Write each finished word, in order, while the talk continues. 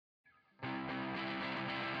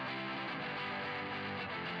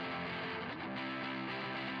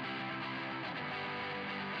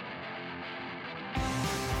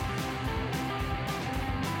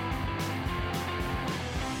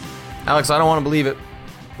Alex, I don't want to believe it,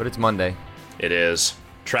 but it's Monday. It is.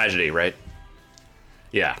 Tragedy, right?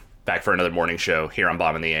 Yeah. Back for another morning show here on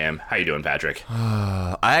Bomb in the AM. How you doing, Patrick?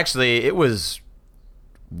 It was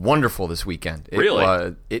wonderful this weekend.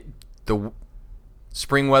 Really? The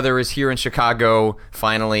spring weather is here in Chicago,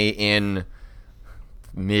 finally in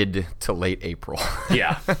mid to late April.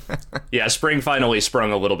 Yeah. Yeah, spring finally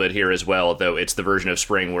sprung a little bit here as well, though it's the version of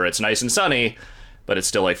spring where it's nice and sunny, but it's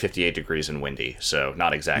still like 58 degrees and windy, so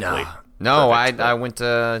not exactly. No, perfect, I went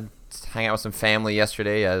to hang out with some family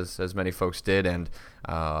yesterday, as many folks did, and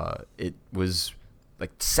it was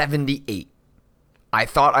like 78. I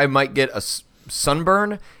thought I might get a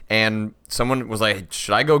sunburn, and someone was like,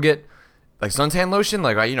 should I go get like suntan lotion?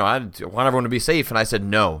 Like, I want everyone to be safe. And I said,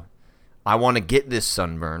 no, I want to get this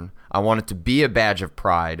sunburn. I want it to be a badge of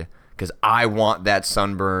pride because I want that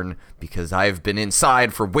sunburn because I've been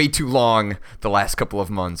inside for way too long the last couple of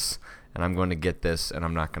months, and I'm going to get this, and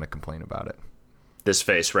I'm not going to complain about it. This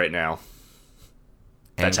face right now.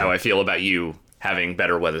 That's how I feel about you having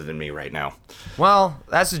better weather than me right now. Well,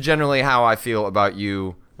 that's generally how I feel about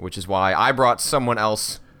you, which is why I brought someone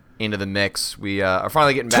else into the mix. We are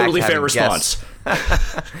finally getting back Totally to fair guests.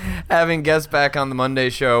 response. Having guests back on the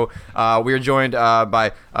Monday show. We are joined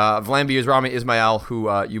by Vlambeer's Rami Ismail,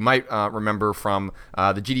 who you might remember from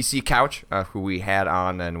the GDC Couch, who we had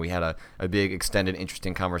on, and we had a big, extended,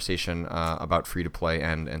 interesting conversation about free-to-play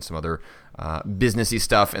and some other businessy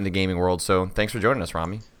stuff in the gaming world. So thanks for joining us,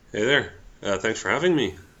 Rami. Hey there. Thanks for having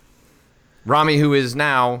me. Rami, who is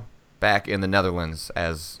now back in the Netherlands,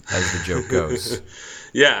 as the joke goes.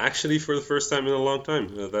 Yeah, actually for the first time in a long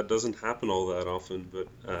time. That doesn't happen all that often. But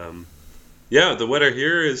yeah, the weather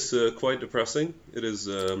here is quite depressing. It is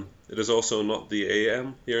also not the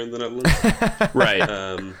AM here in the Netherlands.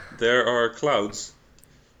 Right. There are clouds.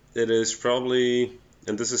 It is probably,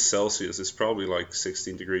 and this is Celsius, it's probably like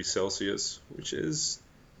 16 degrees Celsius, which is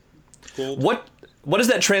cold. What does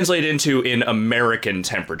that translate into in American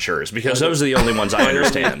temperatures? Because those are the only ones I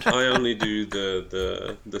understand. I only do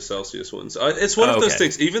the Celsius ones. It's one of those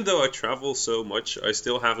things. Even though I travel so much, I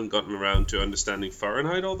still haven't gotten around to understanding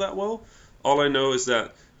Fahrenheit all that well. All I know is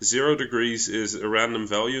that 0 degrees is a random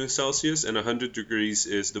value in Celsius, and 100 degrees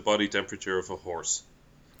is the body temperature of a horse.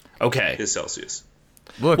 Okay. In Celsius.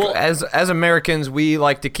 Look, Well, as Americans, we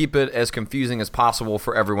like to keep it as confusing as possible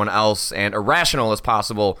for everyone else and irrational as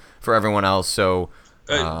possible for everyone else. So,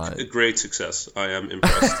 A great success. I am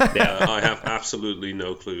impressed. I have absolutely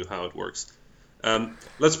no clue how it works.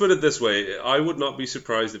 Let's put it this way. I would not be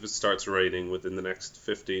surprised if it starts raining within the next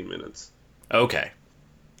 15 minutes. Okay.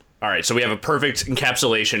 All right, so we have a perfect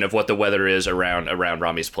encapsulation of what the weather is around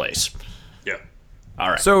Rami's place. Yeah. All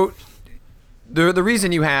right. So the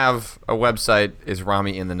reason you have a website is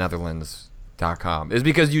RamiInTheNetherlands.com is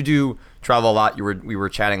because you do travel a lot. We were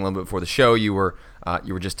chatting a little bit before the show. You were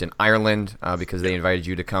just in Ireland because they invited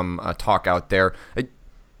you to come talk out there.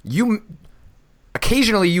 You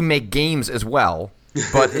occasionally you make games as well,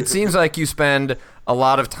 but it seems like you spend a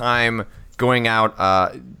lot of time going out,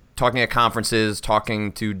 talking at conferences,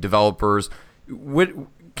 talking to developers. Can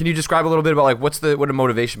you describe a little bit about like what the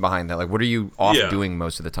motivation behind that? Like, what are you off doing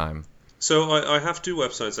most of the time? So I have two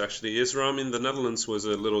websites actually. Isram in the Netherlands was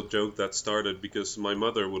a little joke that started because my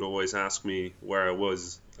mother would always ask me where I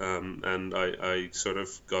was, and I sort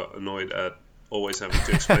of got annoyed at always having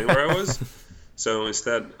to explain where I was. So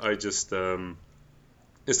instead I just made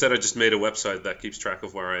a website that keeps track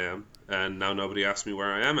of where I am, and now nobody asks me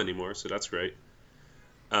where I am anymore, so that's great.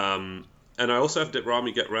 And I also have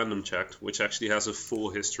Rami Get Random Checked, which actually has a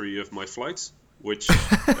full history of my flights. Which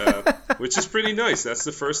is pretty nice. That's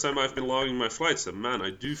the first time I've been logging my flights. And man, I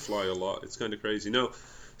do fly a lot. It's kind of crazy. No,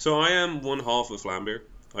 so I am one half of Vlambeer.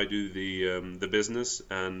 I do the business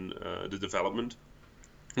and the development,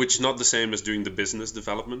 which is not the same as doing the business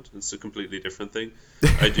development. It's a completely different thing.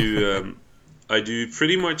 I do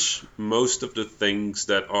pretty much most of the things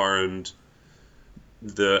that aren't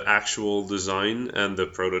the actual design and the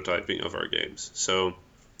prototyping of our games. So.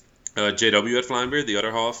 JW at Vlambeer, the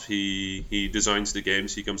other half, he designs the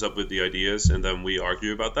games, he comes up with the ideas, and then we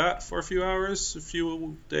argue about that for a few hours, a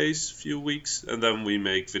few days, a few weeks, and then we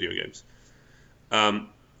make video games. And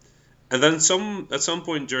then at some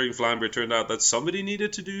point during Vlambeer, it turned out that somebody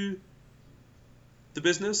needed to do the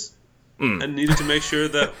business and needed to make sure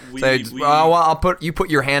that we. You put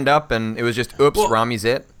your hand up, and it was just Rami's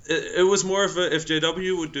it. It was more of a, if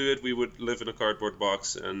JW would do it, we would live in a cardboard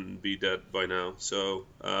box and be dead by now. So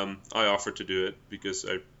I offered to do it because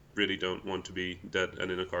I really don't want to be dead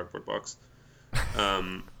and in a cardboard box.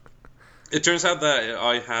 It turns out that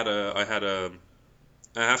I had a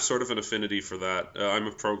I have sort of an affinity for that. I'm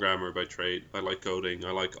a programmer by trade. I like coding.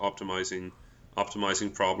 I like optimizing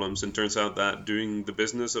problems. And turns out that doing the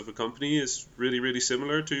business of a company is really, really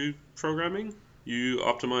similar to programming. You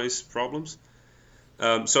optimize problems.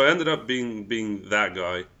 So I ended up being that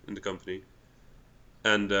guy in the company,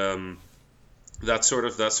 and that's sort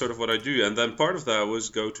of what I do. And then part of that was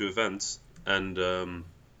go to events. And the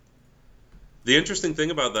interesting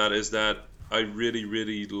thing about that is that I really,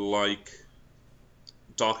 really like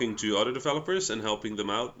talking to other developers and helping them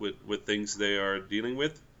out with things they are dealing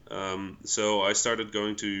with. So I started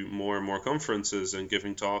going to more and more conferences and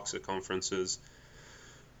giving talks at conferences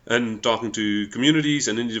and talking to communities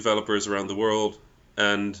and indie developers around the world.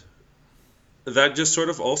 And that just sort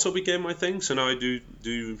of also became my thing. So now I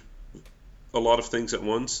do a lot of things at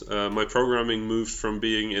once. My programming moved from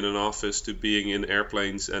being in an office to being in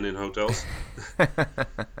airplanes and in hotels.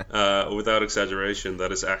 Without exaggeration,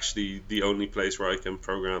 that is actually the only place where I can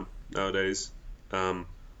program nowadays.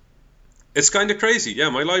 It's kind of crazy. Yeah,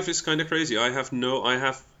 my life is kind of crazy. I have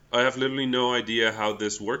literally no idea how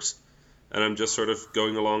this works, and I'm just sort of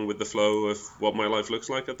going along with the flow of what my life looks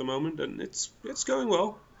like at the moment, and it's going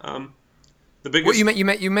well. The biggest. Well,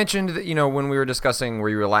 you mentioned that, when we were discussing where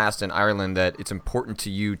you were last in Ireland, that it's important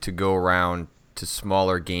to you to go around to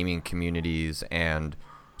smaller gaming communities and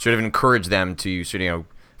sort of encourage them to sort of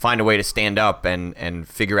find a way to stand up and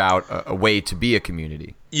figure out a way to be a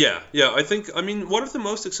community. Yeah. I mean, one of the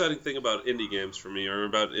most exciting thing about indie games for me, or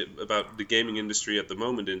about the gaming industry at the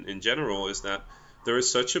moment in general, is that there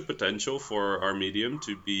is such a potential for our medium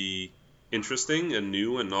to be interesting and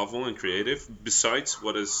new and novel and creative, besides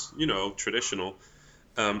what is, traditional.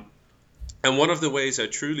 And one of the ways I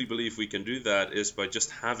truly believe we can do that is by just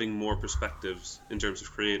having more perspectives in terms of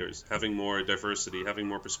creators, having more diversity, having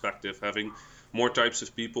more perspective, having more types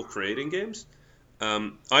of people creating games.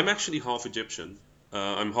 I'm actually half Egyptian.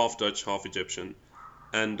 I'm half Dutch, half Egyptian.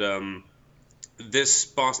 And this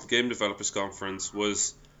past Game Developers Conference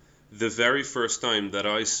was the very first time that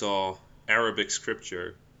I saw Arabic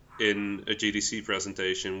scripture in a GDC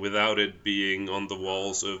presentation without it being on the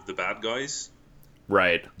walls of the bad guys.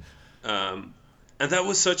 Right. And that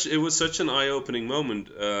was such an eye-opening moment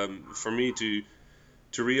for me to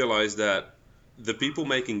realize that the people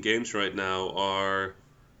making games right now are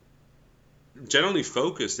generally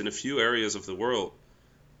focused in a few areas of the world,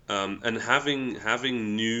 and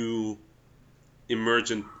having new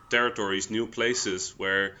emergent territories, new places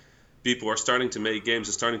where people are starting to make games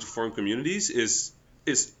and starting to form communities is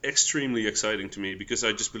extremely exciting to me, because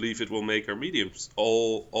I just believe it will make our mediums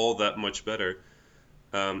all that much better.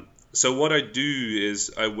 So what I do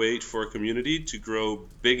is I wait for a community to grow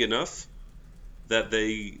big enough that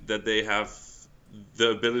they have the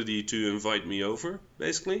ability to invite me over,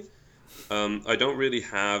 basically. I don't really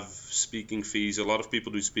have speaking fees. A lot of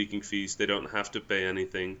people do speaking fees. They don't have to pay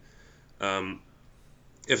anything.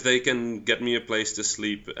 If they can get me a place to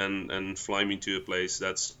sleep and fly me to a place,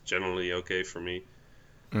 that's generally okay for me.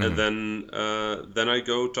 And then I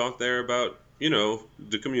go talk there about,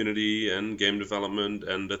 the community and game development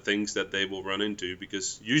and the things that they will run into,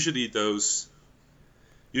 because usually those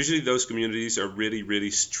communities are really,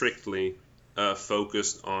 really strictly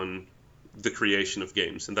focused on the creation of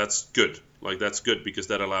games, and that's good. That's good because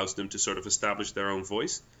that allows them to sort of establish their own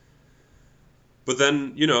voice. But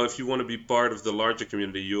then, if you want to be part of the larger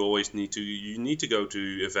community, you always need to go to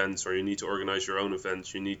events, or you need to organize your own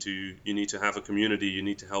events. You need to have a community. You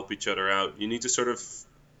need to help each other out. You need to sort of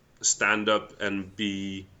stand up and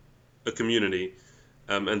be a community,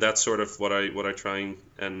 and that's sort of what I try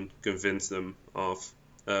and convince them of.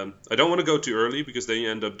 I don't want to go too early, because they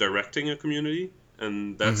end up directing a community,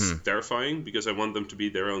 and that's terrifying, because I want them to be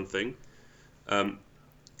their own thing.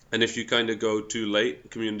 And if you kind of go too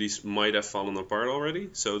late, communities might have fallen apart already.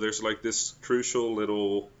 So there's this crucial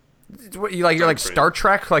little. You're like Star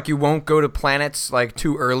Trek. You won't go to planets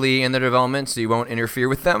too early in their development, so you won't interfere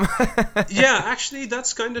with them. Yeah, actually,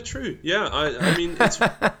 that's kind of true. Yeah, I mean,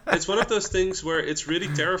 it's one of those things where it's really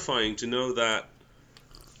terrifying to know that,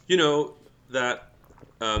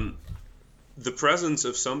 the presence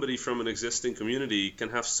of somebody from an existing community can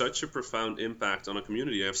have such a profound impact on a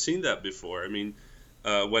community. I've seen that before. I mean.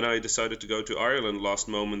 When I decided to go to Ireland last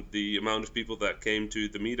moment, the amount of people that came to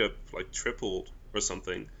the meetup tripled or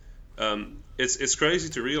something. It's crazy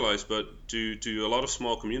to realize, but to a lot of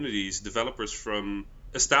small communities,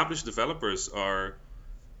 established developers are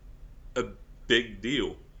a big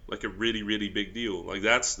deal, a really, really big deal.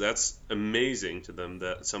 That's amazing to them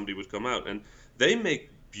that somebody would come out, and they make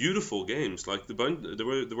beautiful games.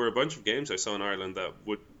 There were a bunch of games I saw in Ireland that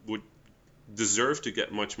would deserve to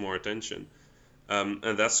get much more attention.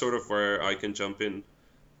 And that's sort of where I can jump in.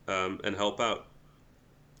 and help out.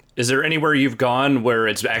 Is there anywhere you've gone where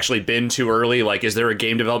it's actually been too early? Like, is there a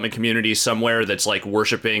game development community somewhere that's like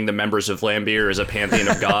worshiping the members of Vlambeer as a pantheon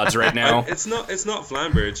of gods right now? It's not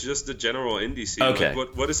Vlambeer. It's just the general indie scene. Okay.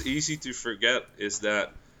 Like, what is easy to forget is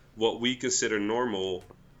that what we consider normal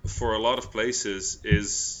for a lot of places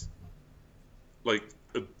is like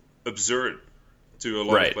absurd to a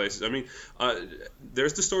lot of places. I mean,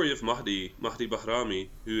 there's the story of Mahdi Bahrami,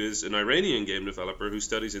 who is an Iranian game developer who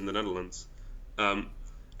studies in the Netherlands.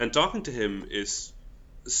 And talking to him is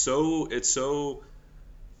it's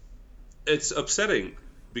upsetting,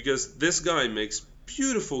 because this guy makes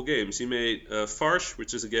beautiful games. He made Farsh,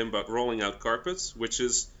 which is a game about rolling out carpets, which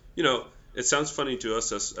is, it sounds funny to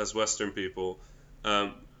us as Western people,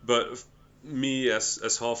 but me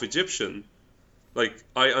as half Egyptian, like,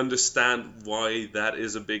 I understand why that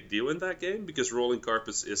is a big deal in that game, because rolling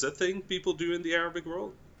carpets is a thing people do in the Arabic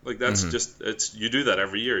world. Like, that's just, you do that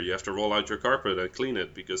every year. You have to roll out your carpet and clean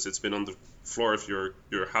it because it's been on the floor of your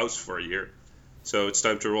house for a year. So it's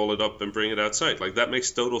time to roll it up and bring it outside. Like, that makes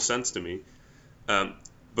total sense to me.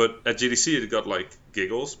 But at GDC, it got, like,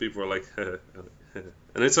 giggles. People were like, and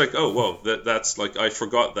it's like, oh, whoa, that's like, I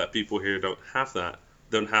forgot that people here don't have that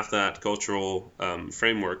cultural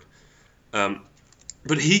framework.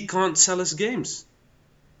 But he can't sell his games.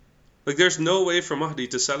 Like, there's no way for Mahdi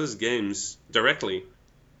to sell his games directly,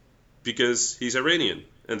 because he's Iranian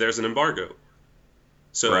and there's an embargo.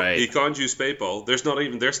 So he can't use PayPal. There's not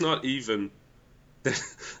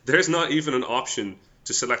even an option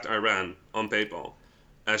to select Iran on PayPal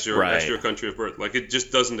as your country of birth. Like, it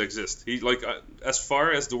just doesn't exist. He, like, as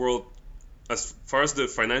far as the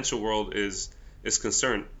financial world is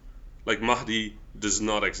concerned, like, Mahdi does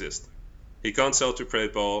not exist. He can't sell to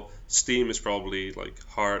PayPal. Steam is probably, like,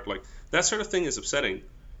 hard. Like, that sort of thing is upsetting.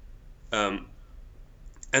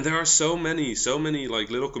 And there are so many like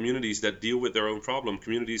little communities that deal with their own problem.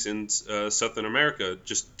 Communities in Southern America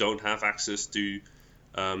just don't have access to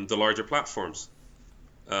the larger platforms.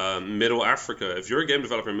 Middle Africa, if you're a game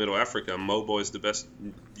developer in Middle Africa, mobile is the best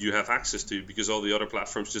you have access to, because all the other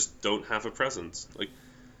platforms just don't have a presence. Like,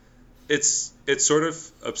 it's sort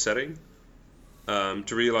of upsetting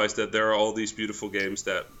to realize that there are all these beautiful games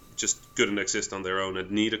that just couldn't exist on their own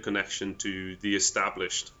and need a connection to the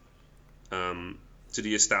established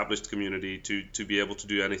community to be able to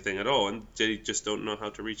do anything at all, and they just don't know how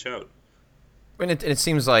to reach out. And it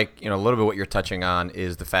seems like, a little bit what you're touching on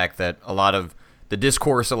is the fact that a lot of the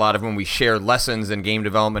discourse, a lot of when we share lessons in game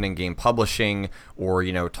development and game publishing, or,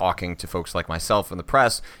 talking to folks like myself in the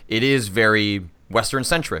press, it is very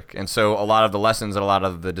Western-centric. And so a lot of the lessons and a lot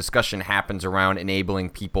of the discussion happens around enabling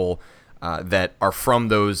people that are from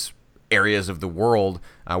those areas of the world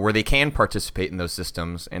where they can participate in those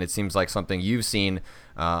systems. And it seems like something you've seen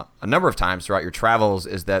a number of times throughout your travels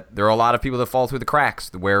is that there are a lot of people that fall through the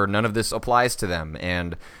cracks where none of this applies to them.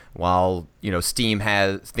 And while, Steam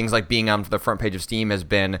has things like being on the front page of Steam has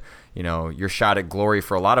been, your shot at glory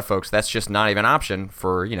for a lot of folks, that's just not even an option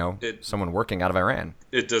for, someone working out of Iran.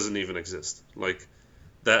 It doesn't even exist. Like,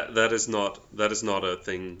 that is not a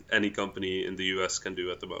thing any company in the US can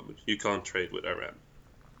do at the moment. You can't trade with Iran.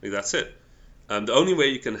 Like, that's it. The only way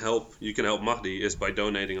you can help Mahdi is by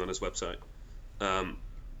donating on his website.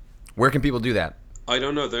 Where can people do that? I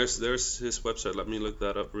don't know. There's his website. Let me look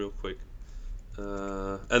that up real quick.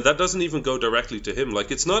 And that doesn't even go directly to him. Like,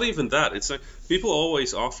 it's not even that. It's like, people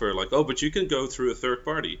always offer, like, oh, but you can go through a third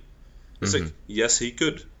party. It's like, yes, he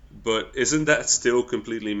could. But isn't that still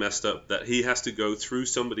completely messed up, that he has to go through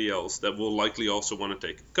somebody else that will likely also want to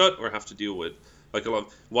take a cut or have to deal with, like,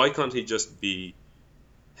 why can't he just be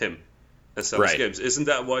him and sell his games? Isn't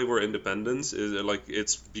that why we're independents? Is it like,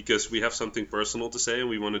 it's because we have something personal to say and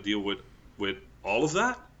we want to deal with all of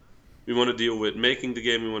that? We want to deal with making the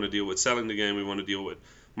game, we want to deal with selling the game, we want to deal with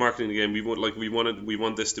marketing the game. We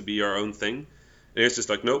want this to be our own thing. And it's just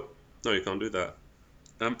like, nope, no, you can't do that.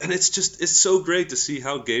 And it's so great to see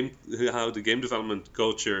how the game development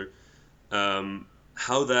culture,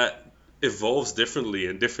 how that evolves differently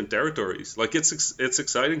in different territories. Like, it's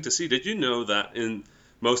exciting to see. Did you know that in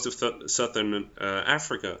most of Southern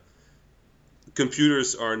Africa,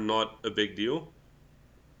 computers are not a big deal?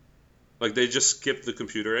 Like, they just skipped the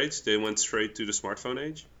computer age. They went straight to the smartphone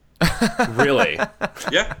age. Really?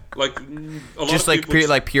 Yeah. Like, a lot just of like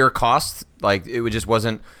people... pure cost. Like, it just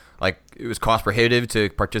wasn't, like, it was cost prohibitive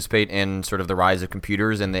to participate in sort of the rise of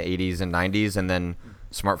computers in the 80s and 90s, and then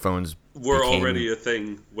smartphones were already a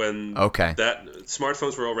thing when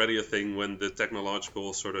smartphones were already a thing when the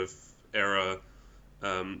technological sort of era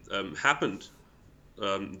happened.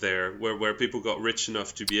 there, where people got rich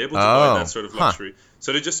enough to be able to buy that sort of luxury.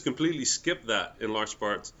 So they just completely skipped that in large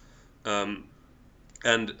parts.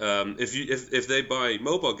 If they buy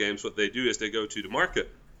mobile games, what they do is they go to the market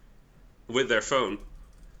with their phone,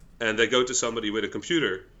 and they go to somebody with a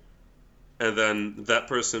computer, and then that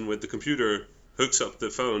person with the computer hooks up the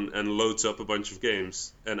phone and loads up a bunch of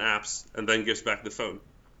games and apps, and then gives back the phone,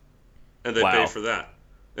 and they pay for that.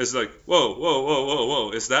 It's like,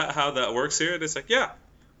 whoa! Is that how that works here? And it's like, yeah.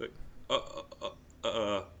 Like,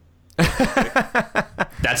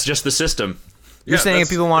 That's just the system. You're saying if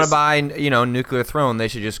people want to buy, Nuclear Throne, they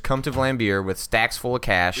should just come to Vlambeer with stacks full of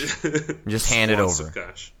cash and just hand it over. Of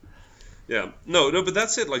cash. Yeah. No, but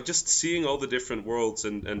that's it. Like, just seeing all the different worlds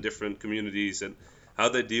and different communities and how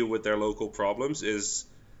they deal with their local problems is,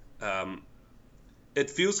 it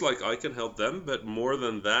feels like I can help them, but more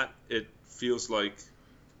than that, it feels like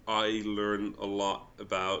I learn a lot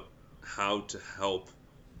about how to help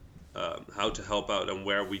out and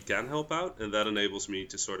where we can help out, and that enables me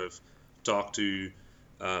to sort of talk to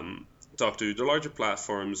the larger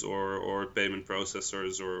platforms or payment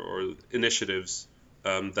processors or initiatives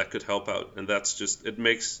that could help out, and that's just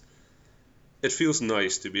it feels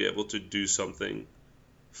nice to be able to do something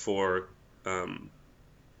for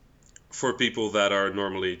people that are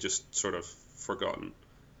normally just sort of forgotten.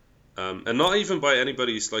 And not even by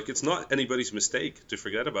anybody's, like, it's not anybody's mistake to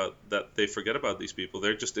forget about that. They forget about these people.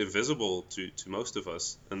 They're just invisible to most of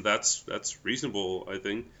us, and that's reasonable, I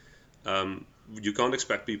think. You can't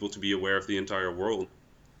expect people to be aware of the entire world,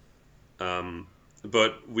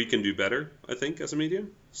 but we can do better, I think, as a medium.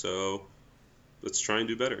 So let's try and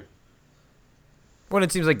do better. Well,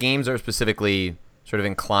 it seems like games are specifically sort of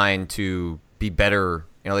inclined to be better.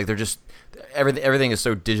 Like they're just everything is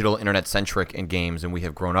so digital, internet centric in games, and we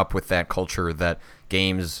have grown up with that culture that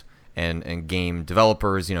games and game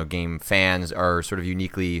developers, game fans are sort of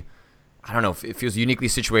uniquely, I don't know, it feels uniquely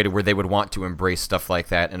situated where they would want to embrace stuff like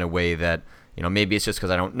that in a way that, maybe it's just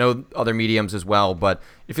because I don't know other mediums as well, but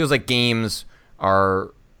it feels like games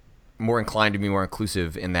are more inclined to be more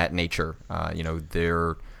inclusive in that nature.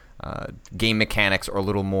 Their game mechanics are a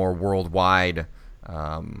little more worldwide.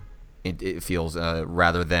 It feels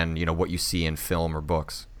rather than what you see in film or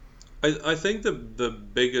books. I think the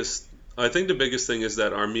biggest thing is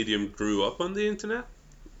that our medium grew up on the internet.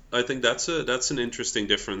 I think that's an interesting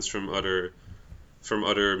difference from other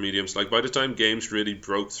mediums. Like, by the time games really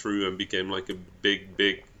broke through and became like a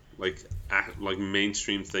big like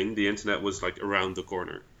mainstream thing, the internet was like around the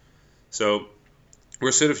corner. So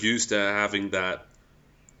we're sort of used to having that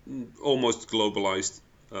almost globalized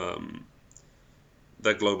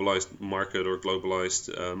market or globalized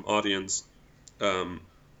audience.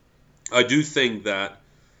 I do think that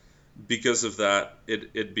because of that,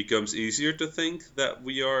 it becomes easier to think that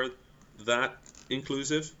we are that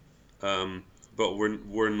inclusive, but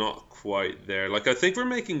we're not quite there. Like, I think we're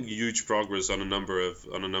making huge progress on a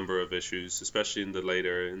number of issues, especially in the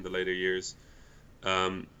later years.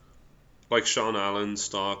 Like Sean Allen's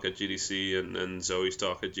talk at GDC and Zoe's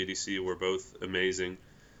talk at GDC were both amazing.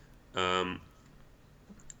 But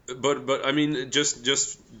I mean, just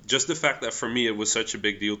the fact that for me it was such a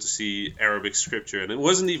big deal to see Arabic scripture, and it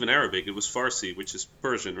wasn't even Arabic; it was Farsi, which is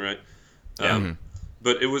Persian, right? Yeah.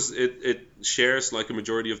 But it shares like a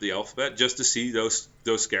majority of the alphabet. Just to see those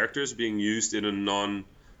characters being used in a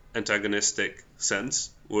non-antagonistic sense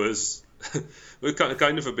was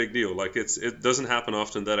kind of a big deal. Like, it doesn't happen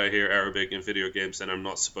often that I hear Arabic in video games and I'm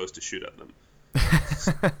not supposed to shoot at them.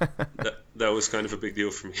 that was kind of a big deal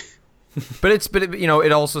for me. But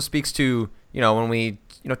it also speaks to, when we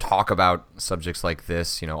talk about subjects like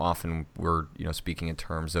this, often we're speaking in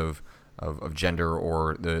terms of gender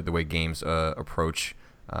or the way games approach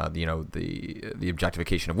the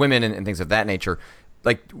objectification of women and things of that nature.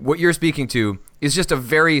 Like, what you're speaking to is just a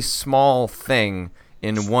very small thing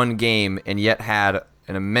in one game, and yet had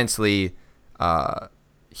an immensely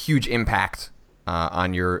huge impact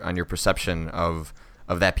on your perception of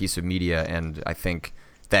that piece of media. And I think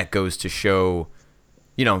that goes to show,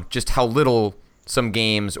 just how little some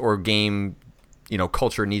games or game,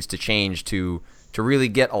 culture needs to change to really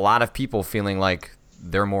get a lot of people feeling like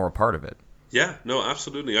they're more a part of it. Yeah, no,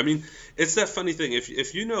 absolutely. I mean, it's that funny thing.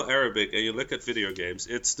 If you know Arabic and you look at video games,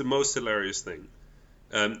 it's the most hilarious thing.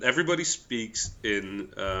 Everybody speaks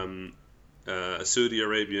in a Saudi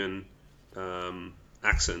Arabian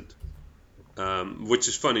accent, which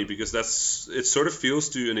is funny because it sort of feels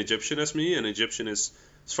to an Egyptian as me. An Egyptian is,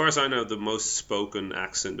 as far as I know, the most spoken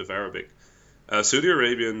accent of Arabic. Saudi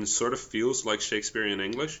Arabian sort of feels like Shakespearean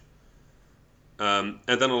English. And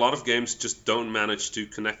then a lot of games just don't manage to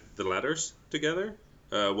connect the letters together.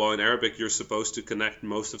 while in Arabic you're supposed to connect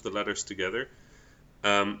most of the letters together.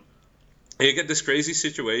 And you get this crazy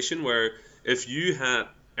situation where if you had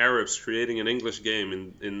Arabs creating an English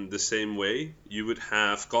game in the same way, you would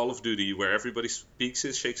have Call of Duty where everybody speaks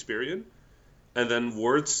in Shakespearean, and then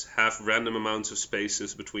words have random amounts of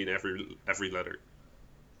spaces between every letter.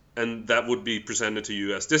 And that would be presented to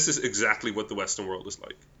you as, this is exactly what the Western world is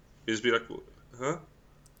like. You just be like, huh?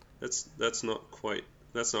 That's not quite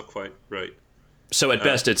right. So at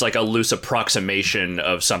best, it's like a loose approximation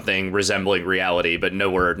of something resembling reality, but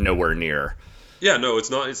nowhere near. Yeah, no, it's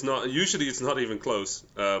not. It's not. Usually, it's not even close.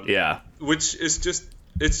 Which is just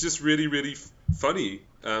really, really funny,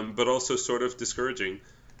 but also sort of discouraging.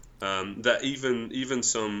 That even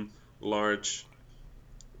some large,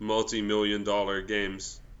 multi-million-dollar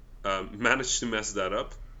games manage to mess that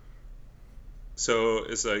up. So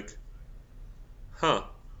it's like, huh?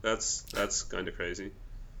 That's kind of crazy.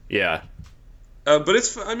 Yeah. But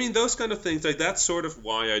those kind of things, like, that's sort of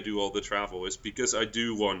why I do all the travel, is because I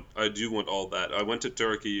do want all that. I went to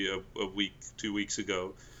Turkey a week, 2 weeks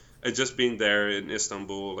ago, and just being there in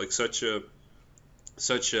Istanbul, like such a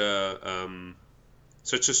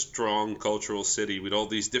strong cultural city with all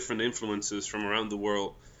these different influences from around the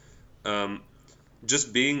world.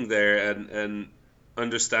 Just being there and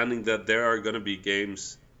understanding that there are going to be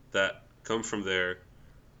games that come from there,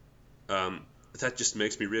 that just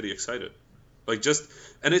makes me really excited. Like,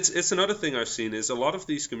 and it's another thing I've seen is a lot of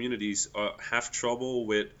these communities have trouble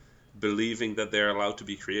with believing that they're allowed to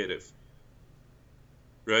be creative,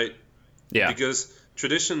 right? Yeah. Because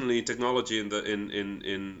traditionally, technology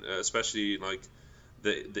in especially like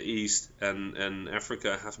the East and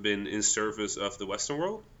Africa have been in service of the Western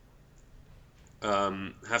world.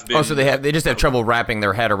 So they just have trouble wrapping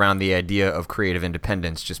their head around the idea of creative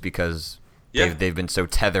independence, just because they've been so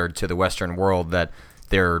tethered to the Western world that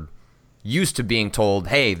they're used to being told,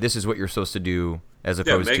 hey, this is what you're supposed to do, as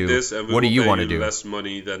opposed to this, and what do you want to do? Less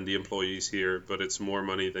money than the employees here, but it's more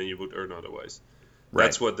money than you would earn otherwise. Right.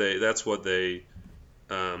 That's what they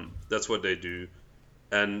do,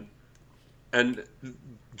 and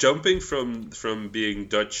jumping from being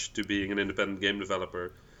Dutch to being an independent game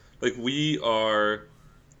developer, like we are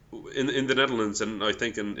in the Netherlands, and I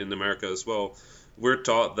think in America as well. We're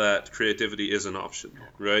taught that creativity is an option,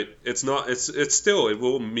 right? It's not. It's still. It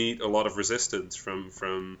will meet a lot of resistance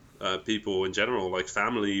from people in general. Like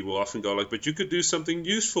family will often go like, "But you could do something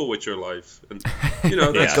useful with your life," and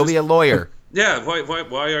that's go be a lawyer. Yeah.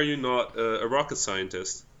 Why are you not a rocket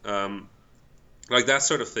scientist? Like that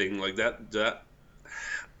sort of thing. Like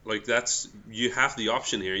that's you have the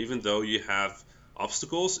option here, even though you have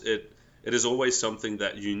obstacles. It is always something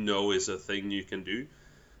that is a thing you can do.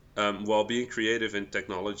 While being creative in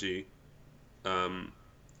technology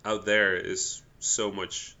out there is so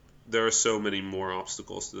much, there are so many more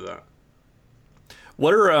obstacles to that.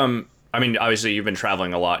 What are obviously you've been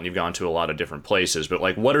traveling a lot and you've gone to a lot of different places, but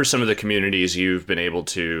like, what are some of the communities you've been able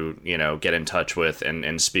to, get in touch with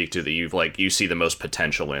and speak to that you see the most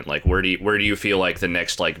potential in? Like, where do you feel like the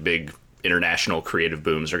next like big international creative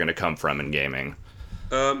booms are going to come from in gaming?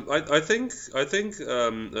 I think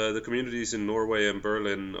the communities in Norway and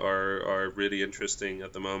Berlin are really interesting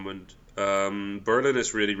at the moment. Berlin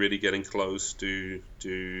is really getting close to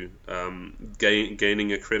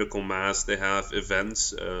gaining a critical mass. They have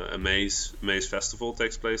events. A Maze festival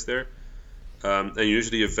takes place there, and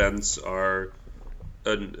usually events are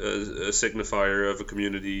a signifier of a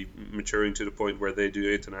community maturing to the point where they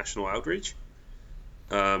do international outreach,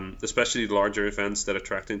 especially larger events that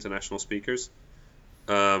attract international speakers.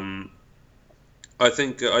 I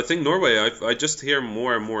think Norway. I just hear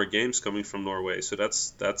more and more games coming from Norway, so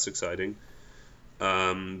that's exciting.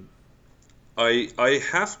 I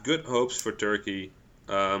have good hopes for Turkey.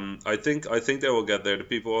 I think they will get there. The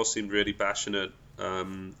people all seem really passionate.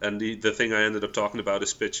 And the thing I ended up talking about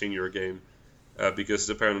is pitching your game, because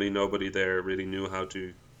apparently nobody there really knew how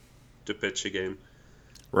to pitch a game.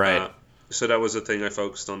 Right. So that was the thing I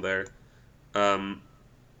focused on there.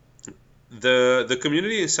 The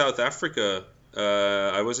community in South Africa,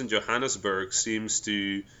 I was in Johannesburg,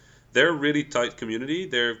 they're a really tight community.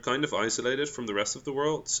 They're kind of isolated from the rest of the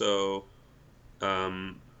world, so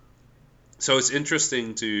it's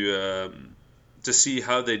interesting to see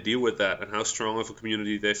how they deal with that and how strong of a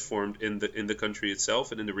community they've formed in the country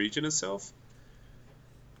itself and in the region itself.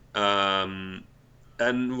 And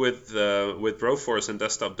with Broforce and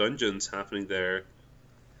Desktop Dungeons happening there,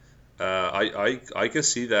 I can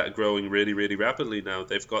see that growing really, really rapidly now.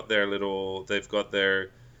 They've got their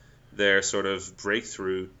sort of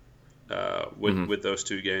breakthrough with those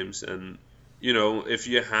two games, and if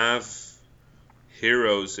you have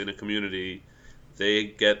heroes in a community they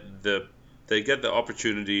get the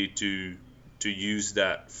opportunity to use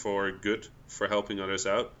that for good, for helping others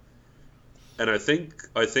out. And I think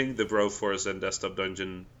the Broforce and Desktop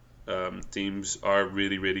Dungeon teams are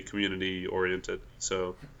really, really community oriented.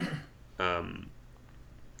 So I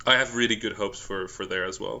have really good hopes for there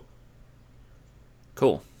as well.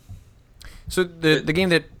 Cool. So the game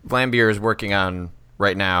that Vlambeer is working on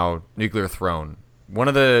right now, Nuclear Throne, one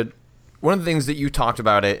of the things that you talked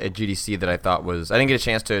about at GDC that I thought was, I didn't get a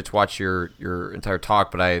chance to watch your entire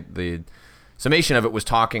talk, but the summation of it was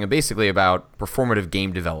talking basically about performative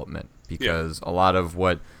game development, because a lot of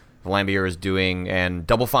what Vlambeer is doing and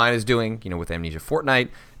Double Fine is doing, with Amnesia Fortnite,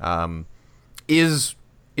 is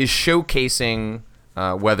showcasing,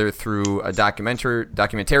 whether through a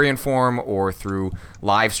documentarian form or through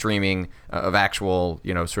live streaming of actual,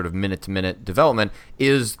 sort of minute-to-minute development,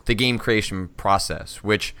 is the game creation process,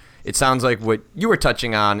 which it sounds like what you were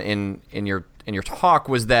touching on in your talk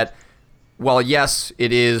was that, while yes,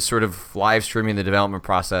 it is sort of live streaming the development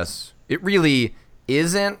process, it really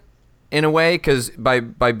isn't, in a way, because by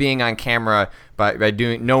being on camera, by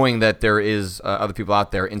knowing that there is other people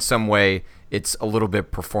out there, in some way, it's a little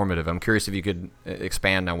bit performative. I'm curious if you could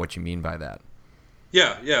expand on what you mean by that.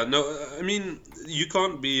 Yeah. No, I mean, you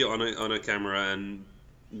can't be on a camera and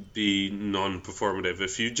be non-performative.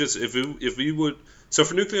 If we would. So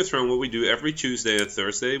for Nuclear Throne, what we do every Tuesday and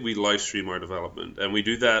Thursday, we live stream our development, and we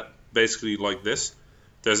do that basically like this.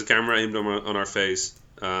 There's a camera aimed on our face.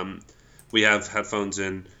 We have headphones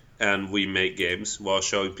in, and we make games while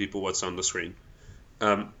showing people what's on the screen.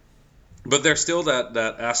 But there's still that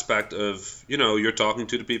aspect of, you're talking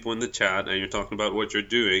to the people in the chat and you're talking about what you're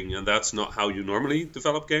doing, and that's not how you normally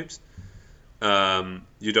develop games.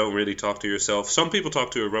 You don't really talk to yourself. Some people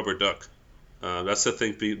talk to a rubber duck. That's the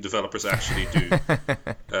thing developers actually do.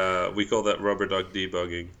 We call that rubber duck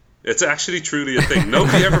debugging. It's actually truly a thing.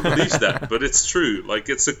 Nobody ever believes that, but it's true. Like,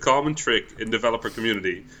 it's a common trick in developer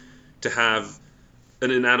community to have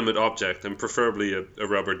an inanimate object, and preferably a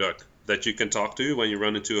rubber duck, that you can talk to when you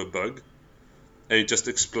run into a bug, and you just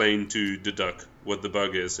explain to the duck what the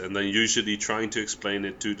bug is, and then usually trying to explain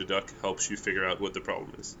it to the duck helps you figure out what the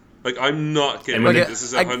problem is. Like, I'm not kidding. This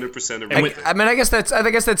is 100% a real thing. I mean, I guess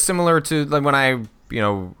that's similar to, like, when I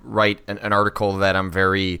write an article that I'm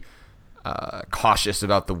very cautious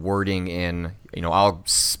about the wording in.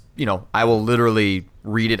 I will literally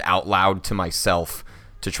read it out loud to myself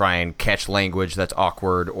to try and catch language that's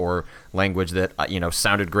awkward, or language that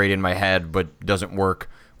sounded great in my head but doesn't work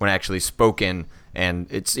when actually spoken. And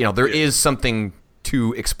it's there is something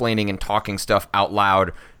to explaining and talking stuff out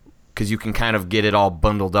loud, because you can kind of get it all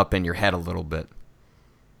bundled up in your head a little bit.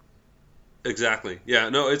 Exactly. Yeah.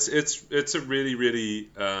 No. It's a really, really.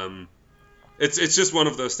 It's just one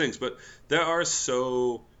of those things. But there are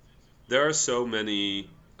so many.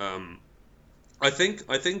 I think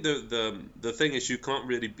the thing is, you can't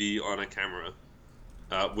really be on a camera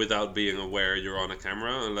without being aware you're on a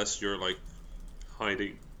camera, unless you're like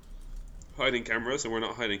hiding cameras, and we're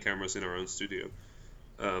not hiding cameras in our own studio.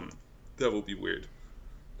 That would be weird.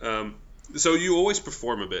 So you always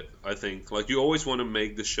perform a bit, I think. Like, you always want to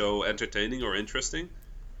make the show entertaining or interesting.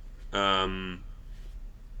 And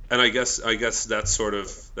I guess that's sort of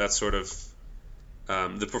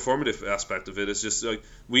the performative aspect of it is just like,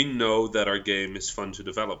 we know that our game is fun to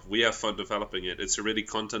develop. We have fun developing it. It's a really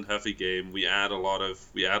content heavy game. We add a lot of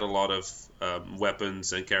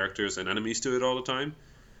weapons and characters and enemies to it all the time,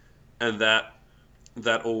 and that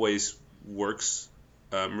always works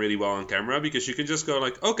really well on camera, because you can just go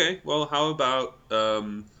like, okay, well, how about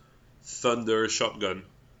Thunder Shotgun,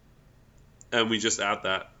 and we just add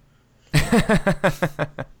that.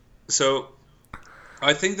 So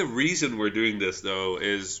I think the reason we're doing this, though,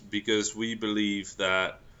 is because we believe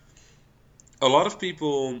that a lot of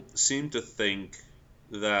people seem to think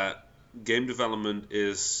that game development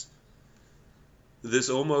is this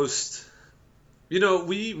almost,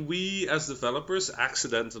 we as developers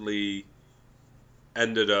accidentally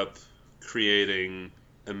ended up creating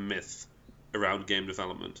a myth around game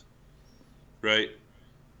development, right?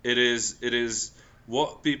 It is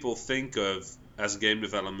what people think of as game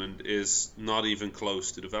development is not even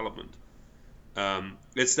close to development.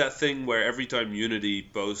 It's that thing where every time Unity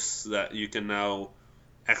boasts that you can now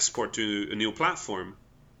export to a new platform,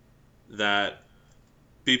 that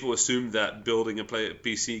people assume that building a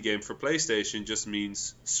PC game for PlayStation just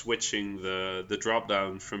means switching the drop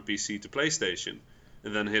down from PC to PlayStation,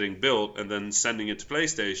 and then hitting build, and then sending it to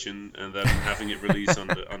PlayStation, and then having it release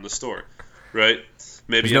on the store, right?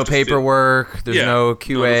 Maybe there's no paperwork, there's no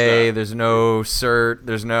QA, there's no cert,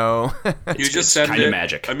 there's no... You just send kind it. Of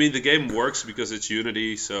magic. I mean, the game works because it's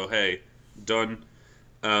Unity, so hey, done.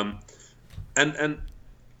 And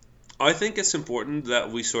I think it's important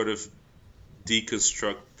that we sort of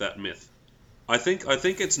deconstruct that myth. I think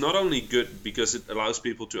it's not only good because it allows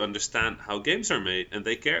people to understand how games are made, and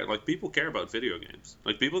they care. Like, people care about video games.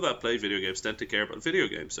 Like, people that play video games tend to care about video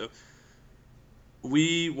games. So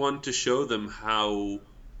we want to show them how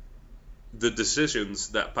the decisions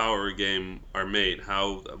that power a game are made,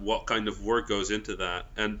 what kind of work goes into that,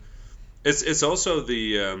 and it's also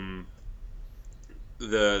the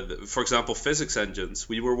for example, physics engines.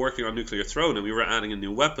 We were working on Nuclear Throne, and we were adding a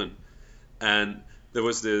new weapon, and there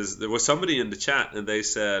was somebody in the chat, and they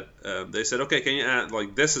said, okay, can you add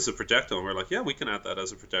like this as a projectile? And we're like, yeah, we can add that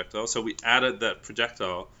as a projectile. So we added that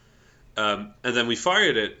projectile, and then we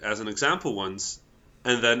fired it as an example once,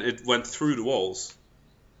 and then it went through the walls.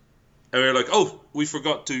 And we were like, oh, we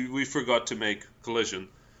forgot to make collision.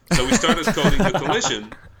 So we started coding the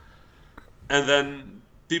collision, and then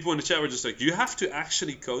people in the chat were just like, you have to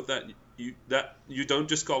actually code that. You don't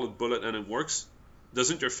just call it bullet and it works.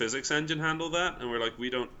 Doesn't your physics engine handle that? And we're like, we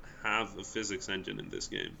don't have a physics engine in this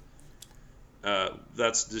game.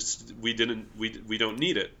 That's just we don't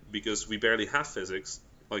need it because we barely have physics.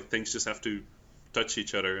 Like, things just have to touch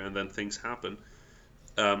each other and then things happen.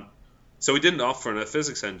 So we didn't offer a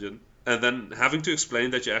physics engine, and then having to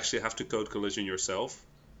explain that you actually have to code collision yourself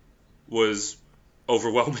was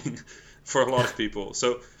overwhelming for a lot of people.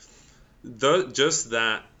 So just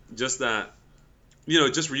that.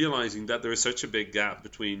 Just realizing that there is such a big gap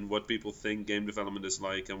between what people think game development is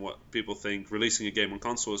like and what people think releasing a game on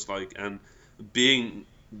console is like, and being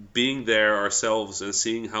there ourselves and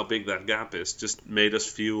seeing how big that gap is just made us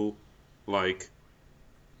feel like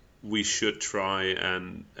we should try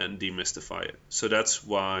and demystify it. So that's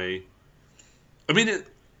why,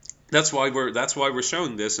 that's why we're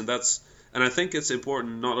showing this, and I think it's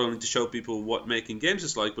important not only to show people what making games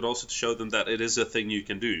is like, but also to show them that it is a thing you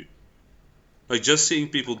can do. Like, just seeing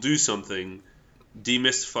people do something,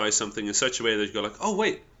 demystify something in such a way that you go like, oh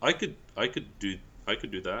wait, I could do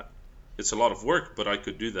that. It's a lot of work, but I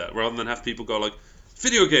could do that. Rather than have people go like,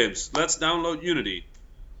 video games, let's download Unity.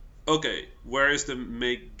 Okay, where is the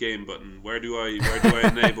make game button? Where do I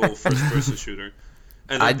enable first person shooter?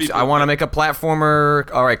 And I want to make a platformer.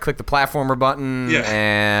 All right, click the platformer button,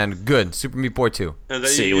 and good. Super Meat Boy 2. And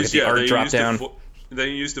then you use the art drop down. Then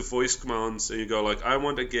you use the voice commands, and you go like, I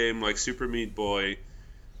want a game like Super Meat Boy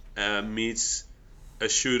meets a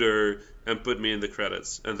shooter, and put me in the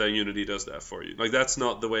credits. And then Unity does that for you. Like, that's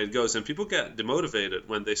not the way it goes. And people get demotivated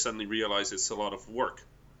when they suddenly realize it's a lot of work.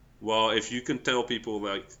 Well, if you can tell people,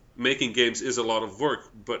 like, making games is a lot of work,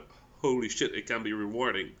 but holy shit, it can be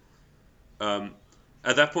rewarding.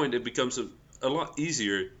 At that point, it becomes a lot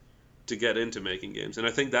easier to get into making games. And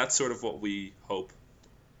I think that's sort of what we hope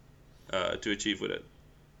to achieve with it.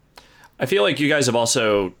 I feel like you guys have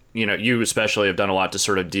also, you especially have done a lot to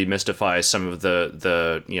sort of demystify some of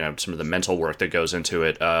the some of the mental work that goes into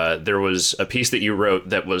it. There was a piece that you wrote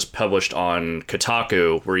that was published on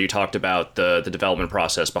Kotaku where you talked about the development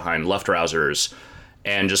process behind Luftrausers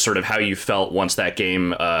and just sort of how you felt once that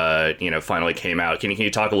game, finally came out. Can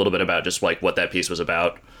you talk a little bit about just like what that piece was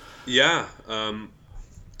about? Yeah.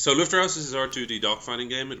 So Luftrausers is our 2D dogfighting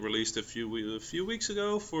game. It released a few weeks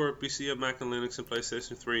ago for PC, Mac and Linux, and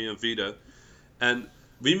PlayStation 3 and Vita. And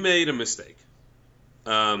we made a mistake.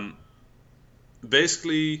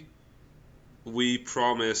 Basically, we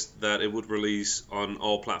promised that it would release on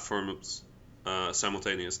all platforms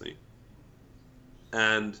simultaneously.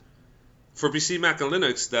 And for PC, Mac, and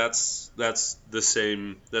Linux, that's the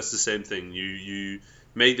same thing. You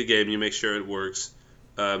make the game, you make sure it works.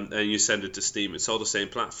 And you send it to Steam. It's all the same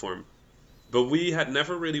platform. But we had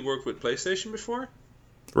never really worked with PlayStation before.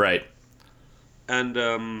 Right. And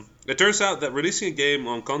it turns out that releasing a game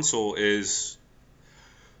on console is...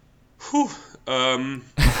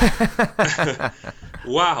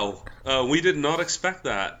 wow. We did not expect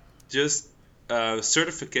that. Just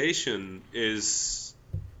certification is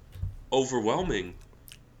overwhelming.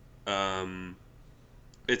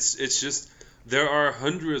 It's just... There are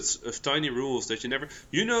hundreds of tiny rules that you never...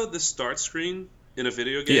 You know the start screen in a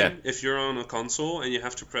video game? Yeah. If you're on a console and you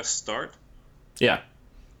have to press start? Yeah.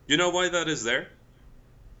 You know why that is there?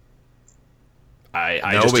 But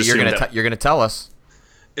you're gonna tell us.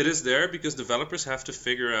 It is there because developers have to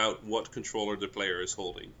figure out what controller the player is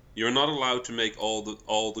holding. You're not allowed to make all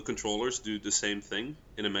the controllers do the same thing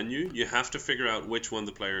in a menu. You have to figure out which one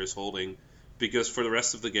the player is holding, because for the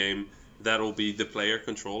rest of the game... That'll be the player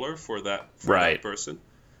controller for that person.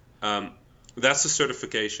 That's a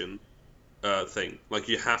certification thing. Like,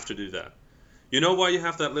 you have to do that. You know why you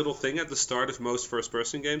have that little thing at the start of most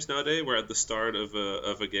first-person games nowadays, where at the start of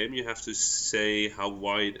a game you have to say how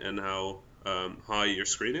wide and how high your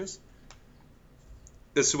screen is?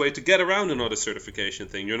 It's a way to get around another certification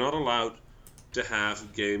thing. You're not allowed to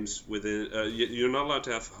have games within. You're not allowed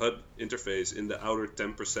to have HUD interface in the outer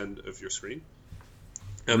 10% of your screen,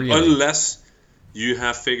 Really? unless you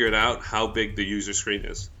have figured out how big the user screen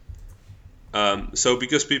is. So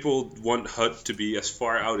because people want HUD to be as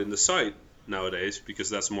far out in the sight nowadays, because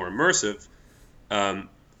that's more immersive,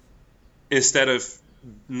 instead of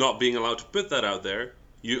not being allowed to put that out there,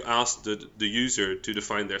 you ask the user to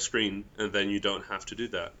define their screen, and then you don't have to do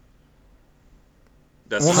that.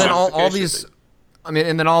 That's Well, the then all certification these, thing. I mean,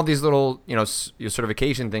 and then all these little, your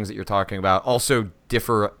certification things that you're talking about also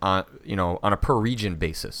differ on, on a per region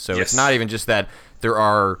basis. So Yes. it's not even just that there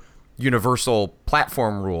are universal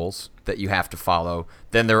platform rules that you have to follow.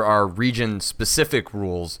 Then there are region-specific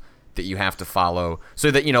rules that you have to follow.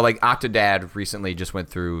 So that, like Octodad recently just went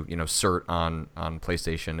through, cert on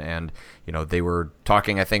PlayStation, and, they were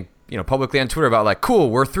talking, I think, publicly on Twitter about like,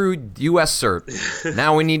 cool, we're through US cert.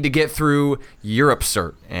 Now we need to get through Europe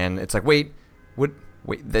cert. And it's like, wait,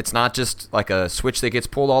 that's not just like a switch that gets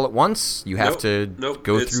pulled all at once. You have to go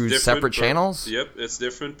it's through different separate per- channels. Yep, it's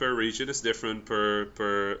different per region. It's different per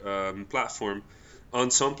platform. On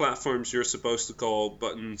some platforms, you're supposed to call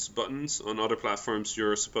buttons buttons. On other platforms,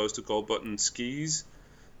 you're supposed to call buttons keys.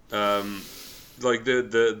 Like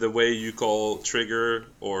the way you call trigger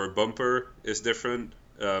or bumper is different.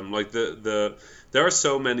 Like there are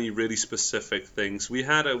so many really specific things. We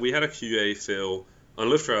had a QA fail on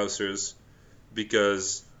Luftrausers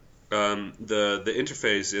because the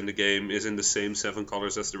interface in the game is in the same 7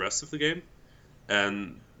 colors as the rest of the game,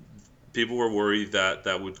 and people were worried that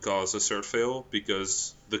that would cause a cert fail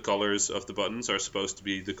because the colors of the buttons are supposed to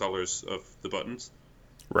be the colors of the buttons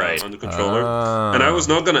Right. on the controller. And I was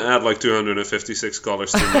not going to add like 256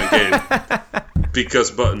 colors to my game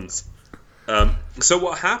because buttons. So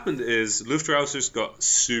what happened is Luftrausers got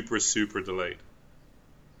super, super delayed.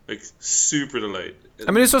 Like, super delayed.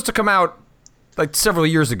 I mean, it's supposed to come out like several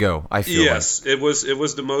years ago, I feel Yes, it was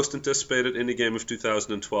the most anticipated indie game of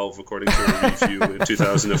 2012, according to a review in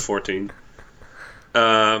 2014.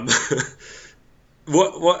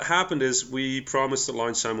 What happened is we promised to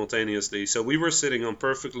launch simultaneously, so we were sitting on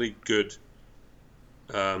perfectly good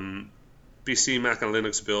PC, Mac, and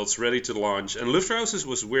Linux builds ready to launch. And Luftrausers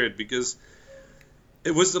was weird because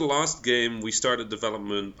it was the last game we started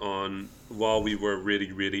development on while we were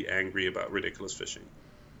really, really angry about Ridiculous Fishing.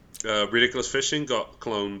 Ridiculous Fishing got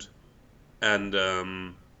cloned, and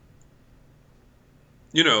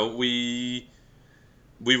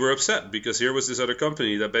we were upset because here was this other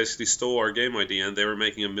company that basically stole our game idea, and they were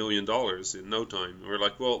making $1 million in no time. And we're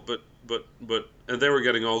like, well, but, and they were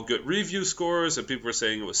getting all good review scores, and people were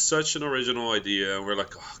saying it was such an original idea, and we're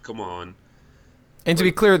like, oh, come on. And to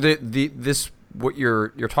be clear, this what you're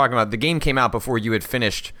talking about, the game came out before you had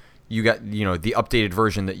finished. You got the updated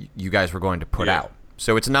version that you guys were going to put out.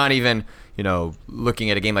 So it's not even, looking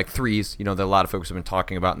at a game like Threes, that a lot of folks have been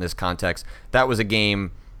talking about in this context. That was a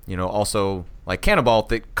game, also like Cannibal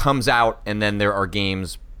that comes out, and then there are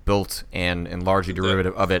games built and largely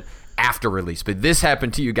derivative of it after release. But this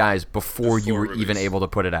happened to you guys before you were even able to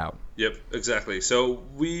put it out. Yep, exactly. So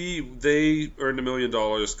they earned $1 million,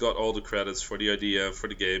 got all the credits for the idea, for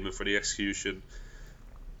the game, and for the execution.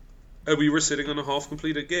 And we were sitting on a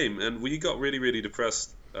half-completed game, and we got really, really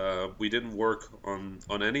depressed. We didn't work on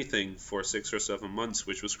anything for 6 or 7 months,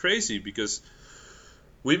 which was crazy because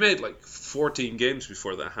we made like 14 games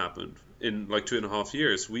before that happened in like 2.5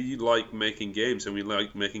 years. We like making games, and we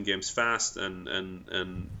like making games fast,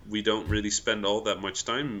 and we don't really spend all that much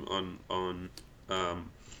time on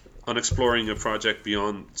exploring a project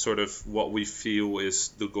beyond sort of what we feel is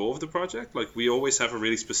the goal of the project. Like, we always have a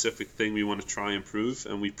really specific thing we want to try and prove,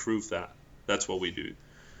 and we prove that. That's what we do.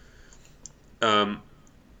 And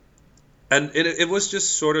it was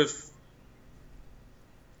just sort of,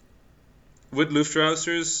 with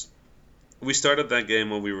Luftrausers, we started that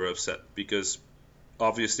game when we were upset because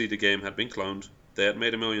obviously the game had been cloned. They had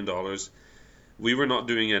made $1 million. We were not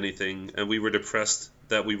doing anything, and we were depressed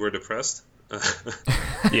that we were depressed.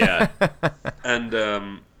 Yeah. And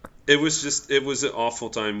it was an awful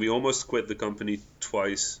time. We almost quit the company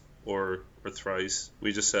twice or thrice.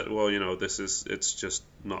 We just said, well, it's just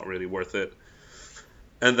not really worth it.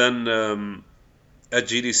 And then at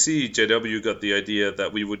GDC, JW got the idea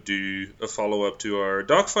that we would do a follow-up to our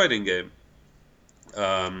dogfighting game.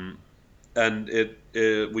 And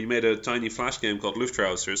we made a tiny flash game called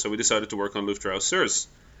Luftrausers, so we decided to work on Luftrausers.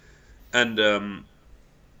 And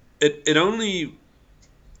it only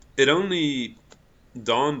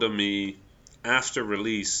dawned on me after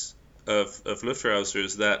release of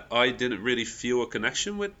Luftrausers that I didn't really feel a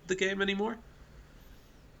connection with the game anymore.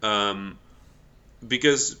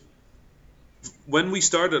 Because when we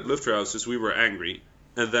started Luftrausers, we were angry,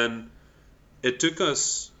 and then it took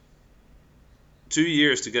us 2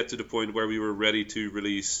 years to get to the point where we were ready to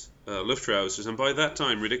release Luftrausers, and by that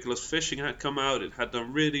time, Ridiculous Fishing had come out. It had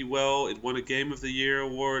done really well. It won a Game of the Year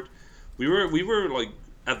award. We were like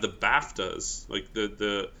at the BAFTAs, like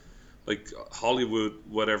the like Hollywood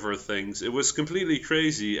whatever things. It was completely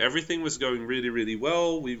crazy. Everything was going really, really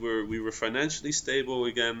well. We were financially stable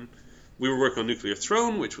again. We were working on Nuclear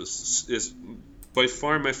Throne, which is by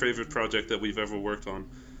far my favorite project that we've ever worked on.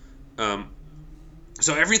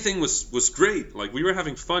 So everything was great. Like, we were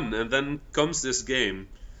having fun, and then comes this game,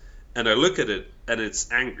 and I look at it, and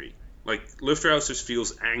it's angry. Like, Luftrausers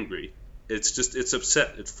feels angry. It's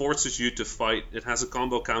upset. It forces you to fight. It has a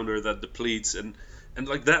combo counter that depletes, and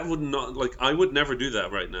like, that would not, like, I would never do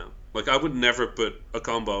that right now. Like, I would never put a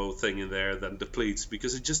combo thing in there that depletes,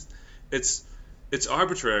 because it's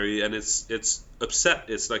arbitrary, and it's upset.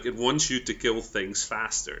 It's like it wants you to kill things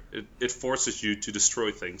faster. It forces you to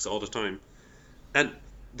destroy things all the time. And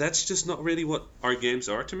that's just not really what our games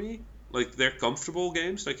are to me. Like, they're comfortable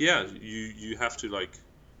games. Like, yeah, you have to, like,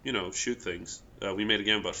 you know, shoot things. We made a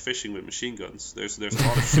game about fishing with machine guns. There's a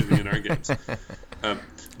lot of shooting in our games.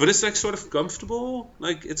 But it's, like, sort of comfortable.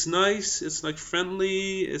 Like, it's nice. It's, like,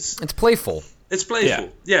 friendly. It's playful. It's playful.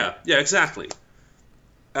 Yeah, exactly.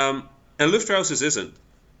 And Luftrausers isn't.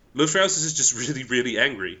 Luftrausers is just really, really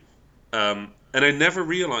angry. And I never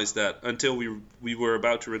realized that until we were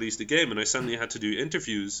about to release the game, and I suddenly had to do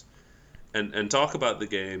interviews and talk about the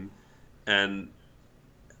game, and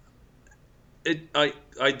I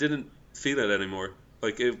didn't feel it anymore.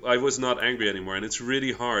 Like, I was not angry anymore, and it's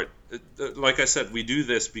really hard. Like I said, we do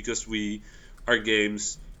this because our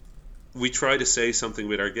games, we try to say something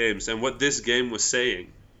with our games, and what this game was saying,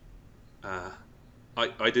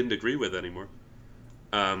 I didn't agree with anymore.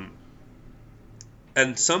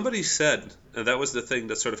 And somebody said, and that was the thing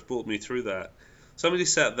that sort of pulled me through that. Somebody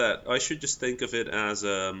said that I should just think of it as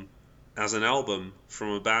an album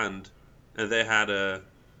from a band, and they had a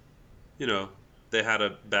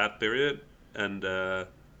bad period, and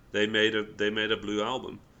they made a blue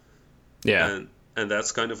album. Yeah, and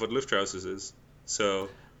that's kind of what Luftrausers is. So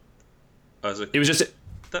I was like,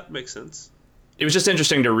 that makes sense. It was just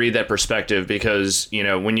interesting to read that perspective, because, you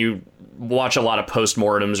know, when you watch a lot of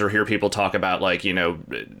postmortems or hear people talk about, like, you know,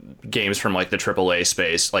 games from, like, the AAA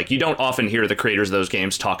space, like, you don't often hear the creators of those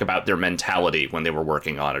games talk about their mentality when they were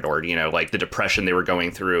working on it, or, you know, like, the depression they were going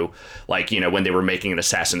through, like, you know, when they were making an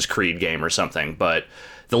Assassin's Creed game or something. But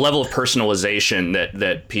the level of personalization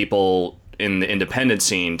that people in the independent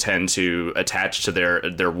scene tend to attach to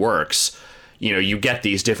their works, you know, you get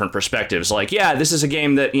these different perspectives. Like, yeah, this is a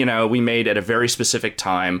game that, you know, we made at a very specific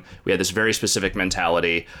time. We had this very specific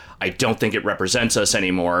mentality. I don't think it represents us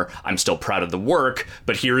anymore. I'm still proud of the work,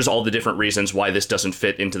 but here's all the different reasons why this doesn't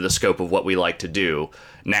fit into the scope of what we like to do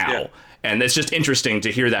now. Yeah. And it's just interesting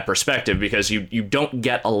to hear that perspective, because you don't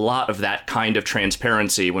get a lot of that kind of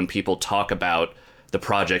transparency when people talk about the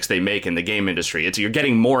projects they make in the game industry. You're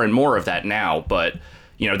getting more and more of that now, but,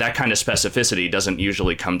 you know, that kind of specificity doesn't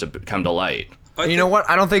usually come to light. You know what?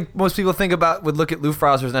 I don't think most people would look at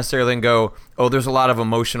Luftrausers necessarily and go, "Oh, there's a lot of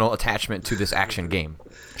emotional attachment to this action game."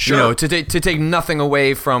 Sure. You know, to take nothing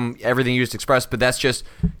away from everything you just expressed, but that's just,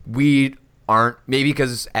 we aren't, maybe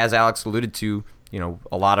because, as Alex alluded to, you know,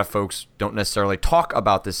 a lot of folks don't necessarily talk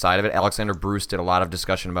about this side of it. Alexander Bruce did a lot of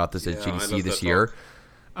discussion about this at GDC this year.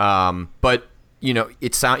 But, you know,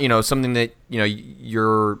 it's something that, you know,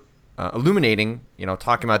 you're illuminating, you know,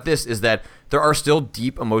 talking about this, is that there are still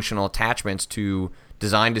deep emotional attachments to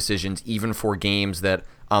design decisions, even for games that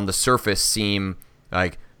on the surface seem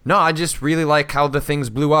like, no, I just really like how the things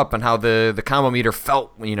blew up and how the combo meter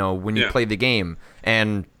felt, you know, when you played the game.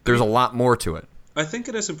 And there's a lot more to it. I think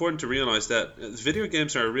it is important to realize that video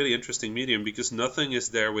games are a really interesting medium, because nothing is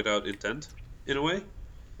there without intent, in a way.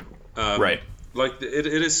 Right. Like, it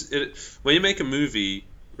is when you make a movie,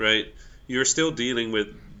 right, you're still dealing with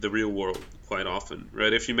the real world quite often,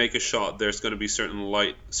 right? If you make a shot, there's going to be certain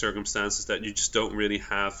light circumstances that you just don't really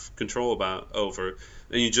have control over,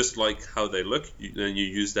 and you just like how they look, and you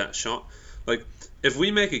use that shot. Like, if we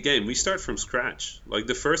make a game, we start from scratch. Like,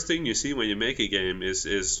 the first thing you see when you make a game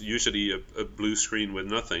is usually a blue screen with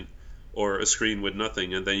nothing, or a screen with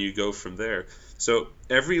nothing, and then you go from there. So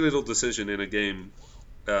every little decision in a game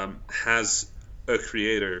has a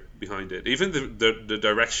creator behind it. Even the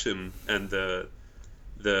direction and the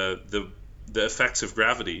effects of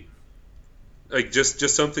gravity like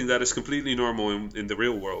just something that is completely normal in the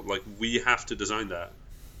real world. Like we have to design that.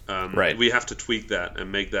 Right. We have to tweak that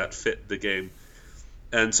and make that fit the game.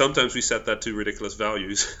 And sometimes we set that to ridiculous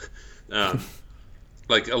values.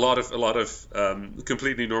 Like a lot of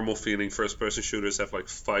completely normal feeling first-person shooters have like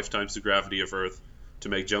 5 times the gravity of Earth to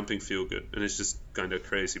make jumping feel good, and it's just kind of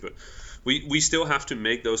crazy. But we still have to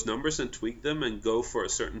make those numbers and tweak them and go for a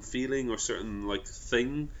certain feeling or certain like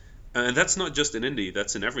thing. And that's not just in indie.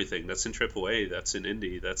 That's in everything. That's in AAA. That's in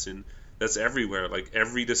indie. That's everywhere. Like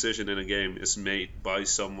every decision in a game is made by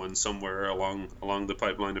someone somewhere along the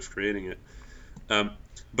pipeline of creating it.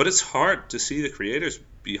 But it's hard to see the creators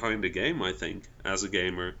behind the game. I think as a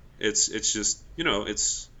gamer, it's just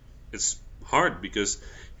it's hard because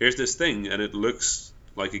here's this thing and it looks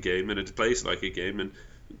like a game and it plays like a game and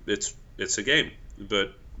it's a game.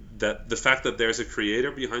 But that the fact that there's a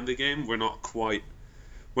creator behind the game, we're not quite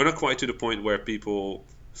to the point where people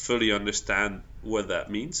fully understand what that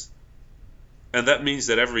means. And that means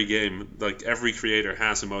that every game, like every creator,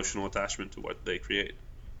 has emotional attachment to what they create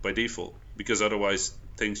by default, because otherwise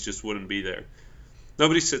things just wouldn't be there.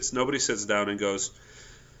 Nobody sits down and goes,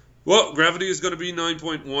 well, gravity is going to be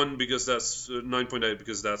 9.1 because that's 9.8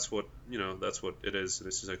 because that's what it is. And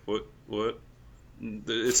it's just like what?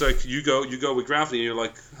 It's like you go with gravity and you're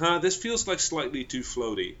like, this feels like slightly too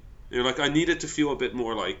floaty. And you're like, I need it to feel a bit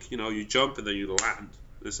more like, you jump and then you land.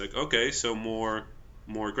 And it's like, okay, so more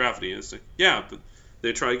gravity. And it's like, yeah, but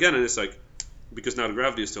they try again and it's like, because now the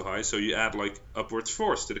gravity is too high, so you add like upwards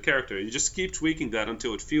force to the character. You just keep tweaking that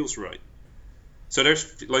until it feels right. So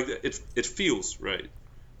there's like it feels right.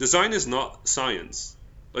 Design is not science.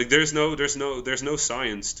 Like there's no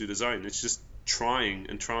science to design. It's just trying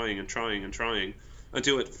and trying and trying and trying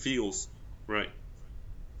until it feels right.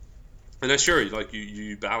 And then sure, like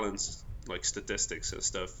you balance like statistics and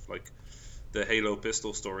stuff. Like the Halo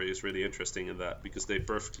pistol story is really interesting in that because they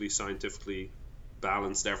perfectly scientifically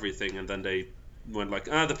balanced everything, and then they went like,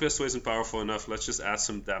 the pistol isn't powerful enough, let's just add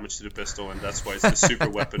some damage to the pistol, and that's why it's the super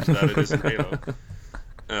weapon that it is in Halo.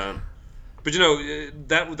 But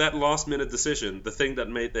that last minute decision, the thing that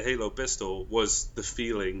made the Halo pistol was the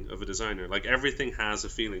feeling of a designer. Like everything has a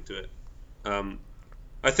feeling to it.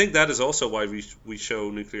 I think that is also why we show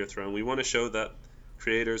Nuclear Throne. We want to show that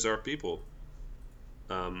creators are people.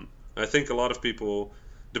 I think a lot of people,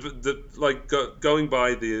 going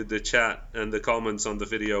by the chat and the comments on the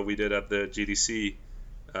video we did at the GDC,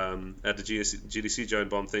 GDC Giant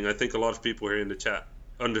Bomb thing, I think a lot of people here in the chat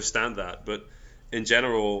understand that. But in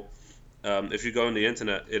general, if you go on the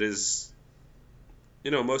internet, it is,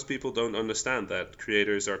 most people don't understand that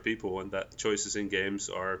creators are people and that choices in games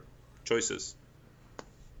are choices.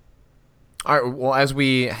 All right. Well, as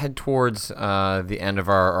we head towards the end of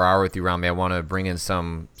our hour with you, Rami, I want to bring in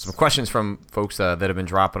some questions from folks that have been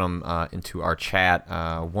dropping them into our chat.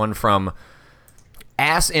 One from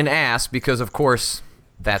Ass in Ass, because of course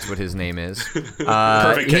that's what his name is.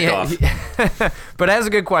 Perfect kickoff. But as a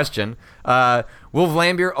good question, will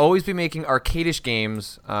Vlambeer always be making arcade-ish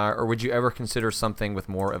games, or would you ever consider something with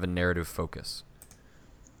more of a narrative focus?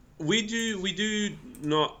 We do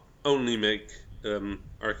not only make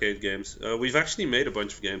arcade games. We've actually made a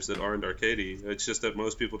bunch of games that aren't arcadey. It's just that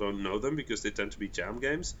most people don't know them because they tend to be jam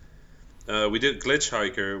games. We did Glitch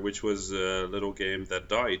Hiker, which was a little game that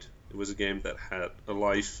died. It was a game that had a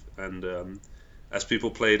life, and as people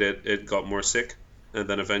played it, it got more sick, and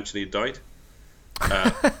then eventually it died.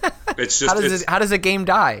 It's just how does a game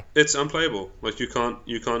die? It's unplayable. Like you can't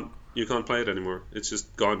play it anymore. It's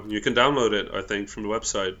just gone. You can download it, I think, from the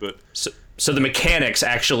website, but so the mechanics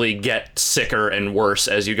actually get sicker and worse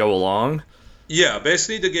as you go along. Yeah,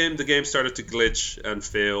 basically the game started to glitch and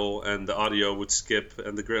fail, and the audio would skip,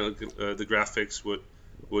 and the graphics would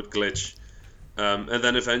glitch, and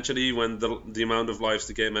then eventually, when the amount of lives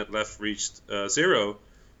the game had left reached 0,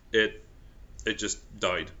 it just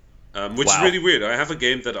died, which is really weird. I have a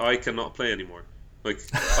game that I cannot play anymore. Like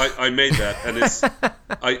I made that, and it's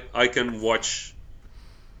I can watch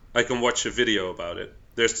a video about it.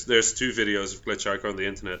 There's 2 videos of Glitch Hiker on the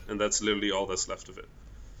internet, and that's literally all that's left of it.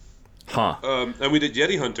 Huh. And we did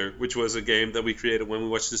Yeti Hunter, which was a game that we created when we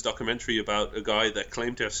watched this documentary about a guy that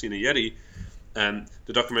claimed to have seen a Yeti, and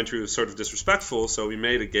the documentary was sort of disrespectful, so we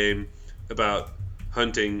made a game about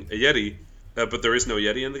hunting a Yeti, but there is no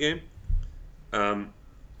Yeti in the game.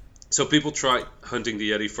 So people tried hunting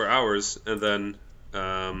the Yeti for hours, and then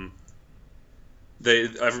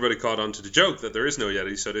everybody caught on to the joke that there is no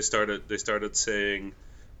Yeti, so they started saying,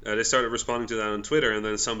 they started responding to that on Twitter, and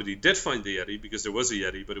then somebody did find the Yeti because there was a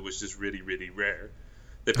Yeti, but it was just really, really rare.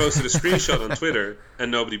 They posted a screenshot on Twitter, and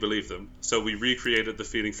nobody believed them. So we recreated the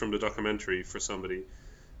feeling from the documentary for somebody,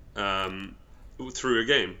 and through a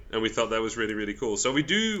game, and we thought that was really, really cool. So we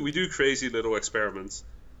do crazy little experiments,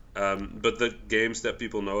 but the games that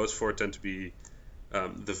people know us for tend to be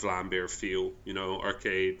the Vlambeer feel,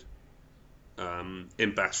 arcade,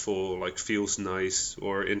 impactful, like feels nice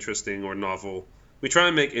or interesting or novel. We try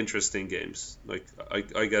and make interesting games. Like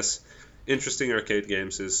I guess interesting arcade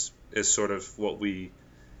games is sort of what we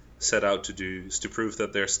set out to do, is to prove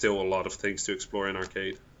that there's still a lot of things to explore in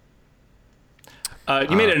arcade.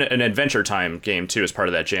 You made an Adventure Time game too as part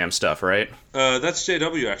of that Jam stuff, right? That's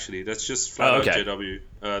JW actually. That's just flat out JW.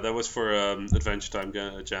 That was for Adventure Time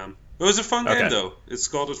Jam. It was a fun game though. It's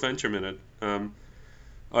called Adventure Minute.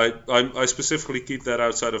 I specifically keep that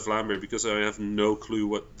outside of Vlambeer because I have no clue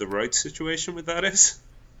what the rights situation with that is.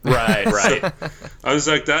 Right. So, I was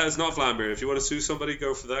like, that is not Vlambeer. If you want to sue somebody,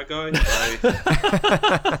 go for that guy.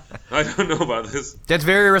 I don't know about this. That's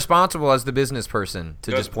very responsible as the business person to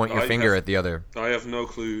just point your finger at the other. I have no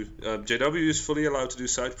clue. JW is fully allowed to do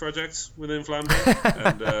side projects within Vlambeer,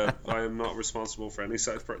 and I am not responsible for any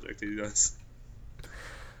side project he does.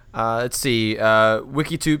 Let's see.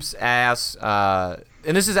 Wikitubes asks,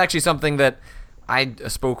 and this is actually something that I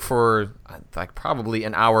spoke for like probably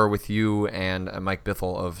an hour with you and Mike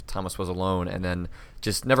Bithell of Thomas Was Alone, and then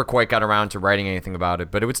just never quite got around to writing anything about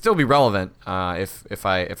it. But it would still be relevant if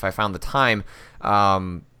I found the time.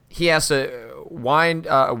 He asks, why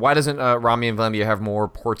doesn't Rami and Vlambeer have more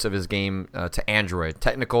ports of his game to Android?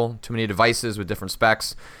 Technical, too many devices with different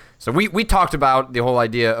specs. So we talked about the whole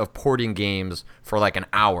idea of porting games for like an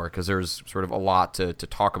hour because there's sort of a lot to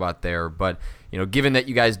talk about there. But given that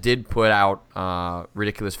you guys did put out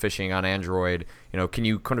Ridiculous Fishing on Android, can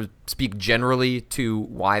you kind of speak generally to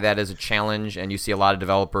why that is a challenge? And you see a lot of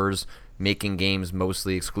developers making games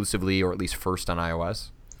mostly exclusively or at least first on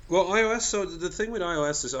iOS. Well, iOS. So the thing with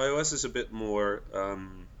iOS is a bit more.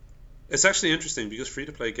 It's actually interesting because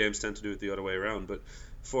free-to-play games tend to do it the other way around, but.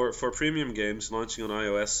 For premium games, launching on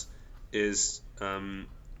iOS is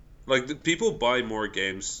people buy more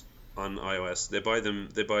games on iOS. They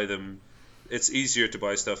buy them. It's easier to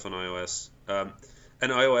buy stuff on iOS. And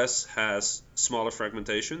iOS has smaller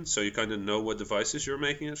fragmentation, so you kind of know what devices you're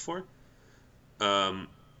making it for. So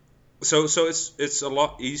it's a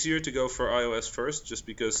lot easier to go for iOS first, just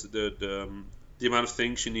because the amount of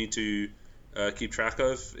things you need to keep track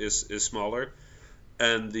of is smaller,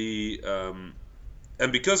 and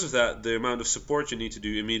and because of that, the amount of support you need to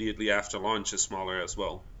do immediately after launch is smaller as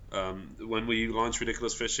well. When we launched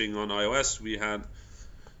Ridiculous Fishing on iOS, we had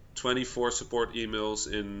 24 support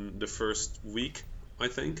emails in the first week, I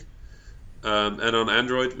think. And on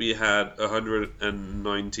Android, we had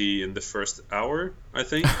 190 in the first hour, I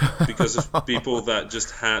think, because of people that just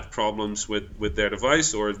had problems with their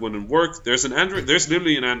device or it wouldn't work. There's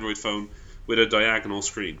literally an Android phone with a diagonal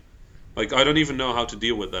screen. Like, I don't even know how to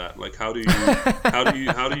deal with that. Like, how do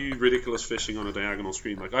you Ridiculous Fishing on a diagonal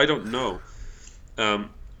screen? Like, I don't know. And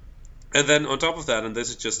then on top of that, and this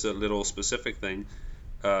is just a little specific thing,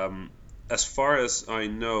 as far as I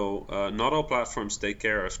know, not all platforms take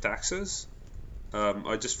care of taxes.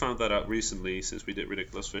 I just found that out recently since we did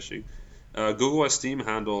Ridiculous Fishing. Google and Steam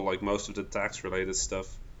handle like most of the tax-related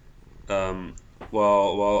stuff,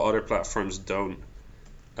 while other platforms don't.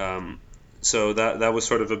 So that was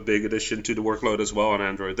sort of a big addition to the workload as well on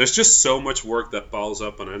Android. There's just so much work that piles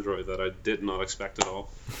up on Android that I did not expect at all.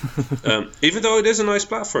 Even though it is a nice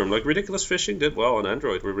platform, like Ridiculous Fishing did well on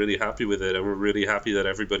Android. We're really happy with it, and we're really happy that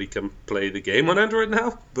everybody can play the game on Android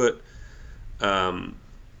now. But on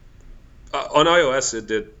iOS, it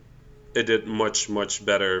did much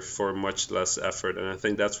better for much less effort, and I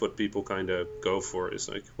think that's what people kind of go for. Is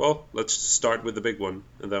like, well, let's start with the big one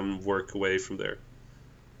and then work away from there.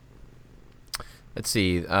 Let's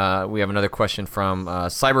see. We have another question from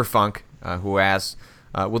Cyberfunk, who asks,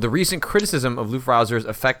 will the recent criticism of Luftrausers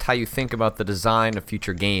affect how you think about the design of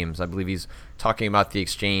future games? I believe he's talking about the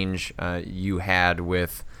exchange you had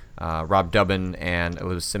with Rob Dubbin and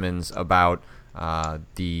Elizabeth Simmons about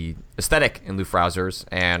the aesthetic in Luftrausers,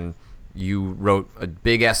 and you wrote a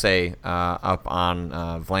big essay up on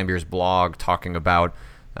Vlambeer's blog talking about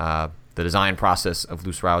the design process of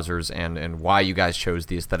Luftrausers and why you guys chose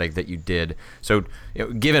the aesthetic that you did. So,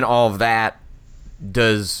 given all of that,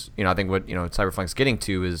 I think what Cyberfunk's getting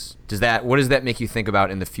to is, what does that make you think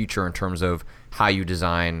about in the future in terms of how you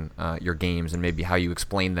design your games and maybe how you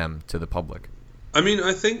explain them to the public? I mean,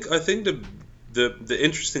 I think the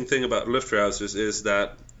interesting thing about Luftrausers is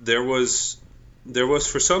that there was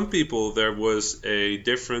for some people there was a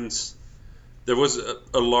difference. There was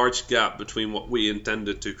a large gap between what we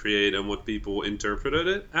intended to create and what people interpreted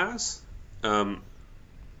it as,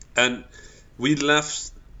 and we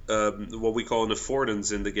left what we call an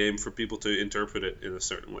affordance in the game for people to interpret it in a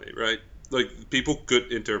certain way, right? Like people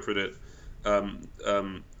could interpret it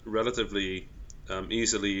relatively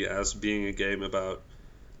easily as being a game about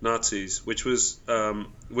Nazis, which was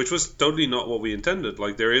totally not what we intended.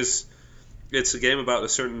 Like it's a game about a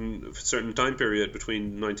certain time period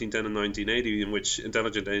between 1910 and 1980 in which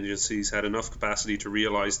intelligence agencies had enough capacity to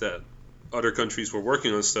realize that other countries were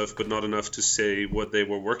working on stuff, but not enough to say what they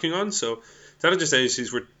were working on. So intelligence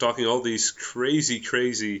agencies were talking all these crazy.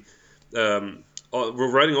 We're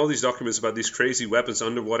writing all these documents about these crazy weapons,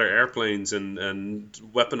 underwater airplanes and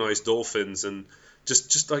weaponized dolphins, and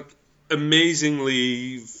just like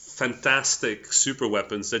amazingly fantastic super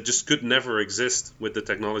weapons that just could never exist with the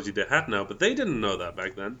technology they had now. But they didn't know that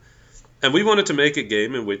back then. And we wanted to make a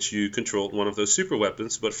game in which you controlled one of those super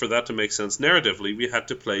weapons, but for that to make sense narratively, we had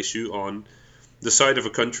to place you on the side of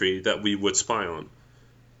a country that we would spy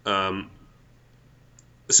on.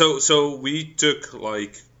 So we took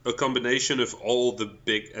like a combination of all the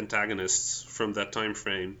big antagonists from that time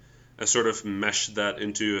frame and sort of meshed that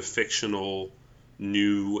into a fictional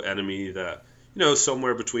new enemy that,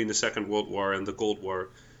 somewhere between the Second World War and the Cold War.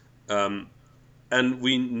 And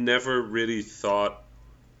we never really thought...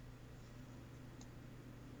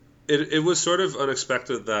 It was sort of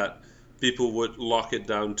unexpected that people would lock it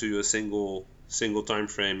down to a single time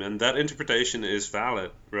frame, and that interpretation is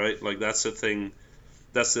valid, right? Like that's the thing.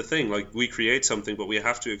 Like we create something, but we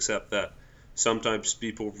have to accept that sometimes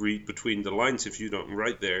people read between the lines if you don't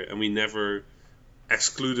write there, and we never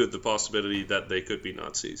excluded the possibility that they could be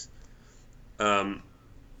Nazis. And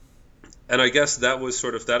I guess that is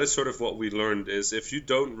sort of what we learned is if you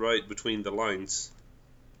don't write between the lines.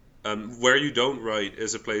 Where you don't write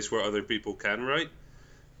is a place where other people can write,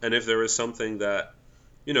 and if there is something that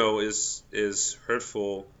is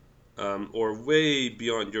hurtful or way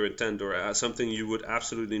beyond your intent, or something you would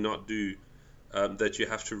absolutely not do, that you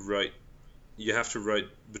have to write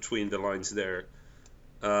between the lines there.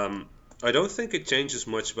 I don't think it changes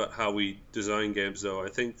much about how we design games, though. I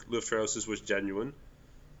think Luftraus's was genuine.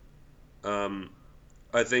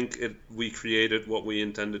 I think we created what we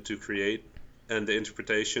intended to create. And the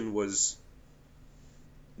interpretation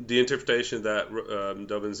that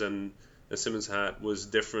Dubbins and Simmons had was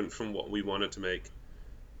different from what we wanted to make.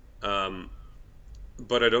 But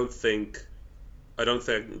I don't think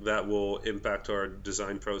that will impact our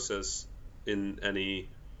design process in any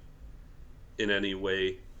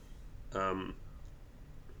way.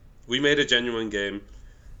 We made a genuine game,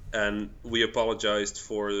 and we apologized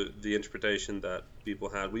for the interpretation that people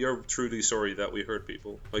had. We are truly sorry that we hurt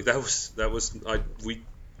people. Like we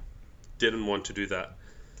didn't want to do that,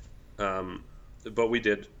 but we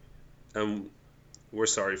did, and we're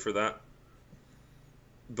sorry for that.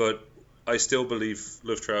 But I still believe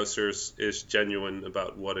Luftrausers is genuine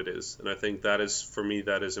about what it is, and I think that is, for me,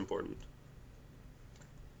 that is important.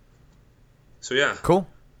 So yeah, cool.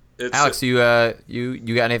 Alex, you got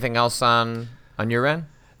anything else on your end?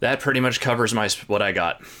 That pretty much covers what I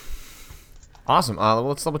got. Awesome.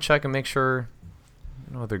 Let's double check and make sure.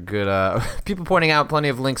 They're good. People pointing out plenty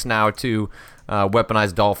of links now to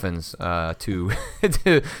weaponized dolphins to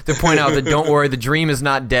point out that don't worry, the dream is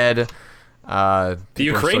not dead. The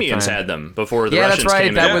Ukrainians had them before the Russians that's right.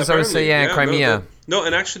 came That in. was I would say Crimea. No,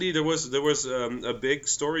 and actually there was a big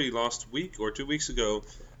story last week or 2 weeks ago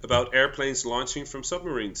about airplanes launching from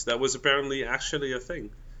submarines. That was apparently actually a thing.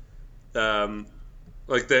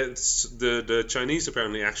 Like the Chinese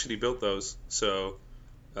apparently actually built those. So,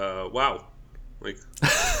 wow, like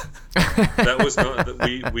that was not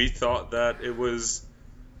that we thought that it was.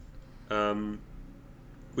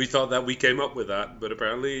 We thought that we came up with that, but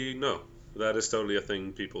apparently no. That is totally a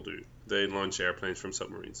thing people do. They launch airplanes from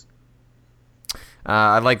submarines.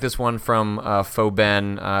 I like this one from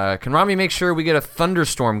Foben. Can Rami make sure we get a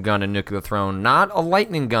thunderstorm gun in Nuclear Throne? Not a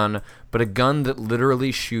lightning gun, but a gun that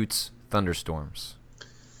literally shoots thunderstorms.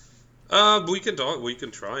 We can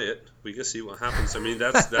try it. We can see what happens. I mean,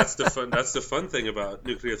 that's the fun thing about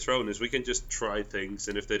Nuclear Throne is we can just try things,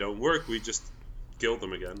 and if they don't work, we just kill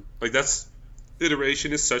them again. Like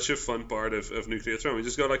iteration is such a fun part of Nuclear Throne. We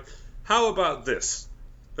just go like, how about this?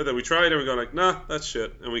 And then we try it and we go like, nah, that's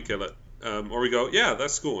shit, and we kill it. Or we go, yeah,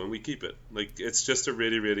 that's cool, and we keep it. Like it's just a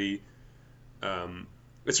really, really,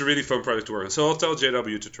 it's a really fun project to work on. So I'll tell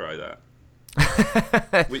JW to try that.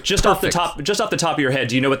 Just off the top of your head,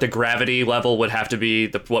 do you know what the gravity level would have to be?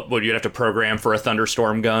 What would you have to program for a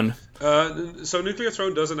thunderstorm gun? So Nuclear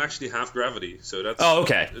Throne doesn't actually have gravity, so that's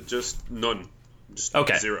okay. Just none. Just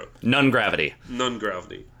okay. Zero. None gravity.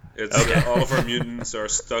 It's okay. All of our mutants are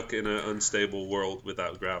stuck in an unstable world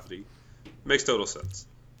without gravity. Makes total sense.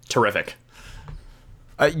 Terrific.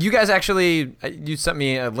 You guys actually, you sent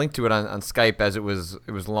me a link to it on Skype as it was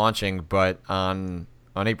launching, but on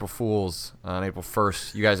April Fool's, on April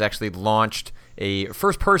 1st, you guys actually launched a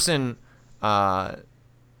first-person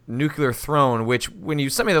Nuclear Throne, which when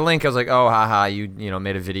you sent me the link, I was like, oh, haha, you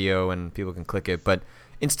made a video and people can click it. But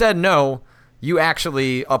instead, no, you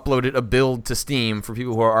actually uploaded a build to Steam for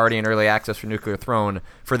people who are already in early access for Nuclear Throne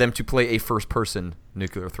for them to play a first-person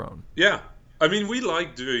Nuclear Throne. Yeah. I mean, we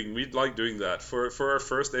like doing that. For our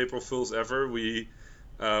first April Fools ever, we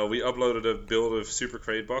uploaded a build of Super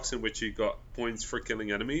Crate Box in which you got points for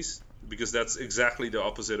killing enemies, because that's exactly the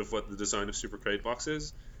opposite of what the design of Super Crate Box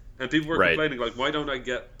is. And people were complaining, like, why don't I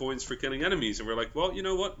get points for killing enemies? And we're like, well, you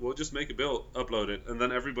know what? We'll just make a build, upload it. And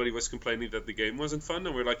then everybody was complaining that the game wasn't fun,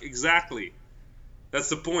 and we're like, exactly. That's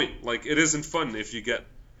the point. Like, it isn't fun if you get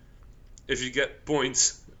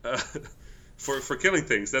points. For killing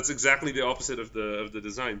things. That's exactly the opposite of the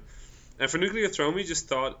design. And for Nuclear Throne, we just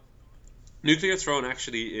thought Nuclear Throne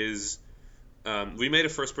actually is. We made a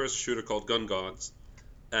first-person shooter called Gun Gods,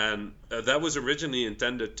 and that was originally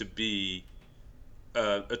intended to be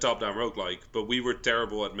a top-down roguelike, but we were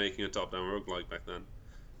terrible at making a top-down roguelike back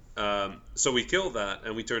then. So we killed that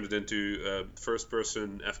and we turned it into a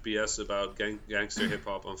first-person FPS about gangster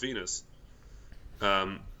hip-hop on Venus.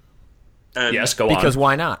 And yes, go on. Because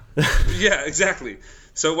why not? Yeah, exactly.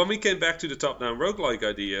 So when we came back to the top-down roguelike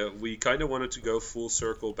idea, we kind of wanted to go full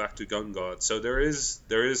circle back to Gun Gods. So there is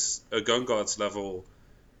a Gun Gods level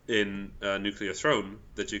in Nuclear Throne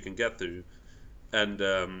that you can get to, and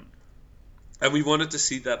we wanted to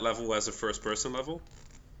see that level as a first-person level.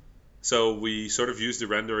 So we sort of used the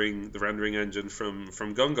rendering engine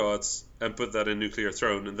from Gun Gods and put that in Nuclear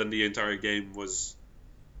Throne, and then the entire game was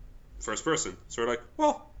first-person. So we're like,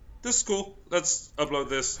 well, this is cool. Let's upload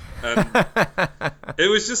this. And it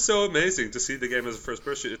was just so amazing to see the game as a first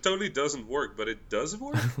person. It totally doesn't work, but it does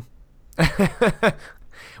work.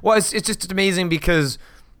 Well, it's just amazing because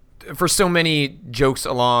for so many jokes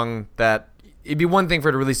along that, it'd be one thing for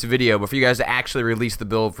it to release a video, but for you guys to actually release the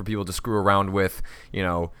build for people to screw around with,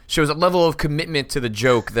 shows a level of commitment to the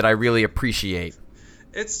joke that I really appreciate.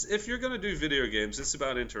 If you're gonna do video games, it's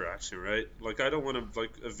about interaction, right? Like, I don't want to,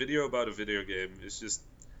 like, a video about a video game is just,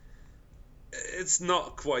 it's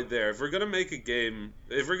not quite there. If we're gonna make a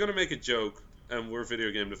joke, and we're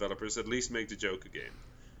video game developers, at least make the joke a game.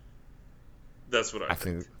 That's what I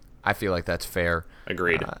think. I feel like that's fair.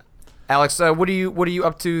 Agreed. Alex, what are you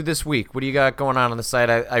up to this week? What do you got going on the site?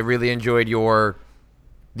 I really enjoyed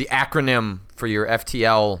the acronym for your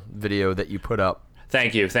FTL video that you put up.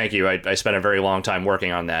 Thank you. I spent a very long time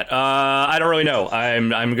working on that. I don't really know.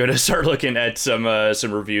 I'm going to start looking at some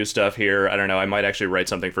review stuff here. I don't know. I might actually write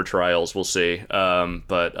something for Trials. We'll see.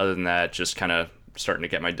 But other than that, just kind of starting to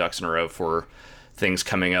get my ducks in a row for things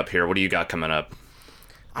coming up here. What do you got coming up?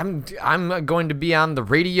 I'm going to be on the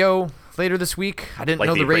radio later this week. I didn't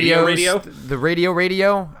know the radio. The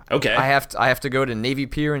radio. Okay. I have to go to Navy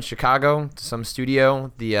Pier in Chicago to some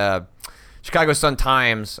studio. The Chicago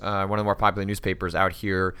Sun-Times, one of the more popular newspapers out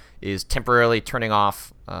here, is temporarily turning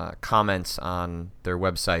off comments on their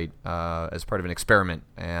website as part of an experiment.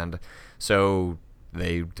 And so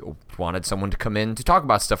they wanted someone to come in to talk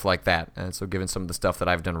about stuff like that. And so given some of the stuff that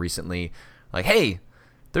I've done recently, like, hey,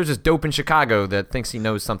 there's this dope in Chicago that thinks he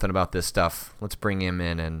knows something about this stuff. Let's bring him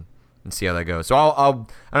in and see how that goes. So I don't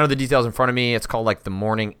know the details in front of me. It's called, like, the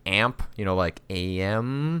Morning Amp, like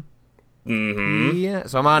AM. Mm-hmm. Yeah,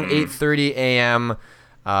 so I'm on 8:30 a.m.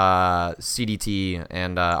 CDT,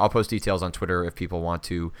 and I'll post details on Twitter if people want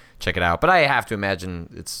to check it out. But I have to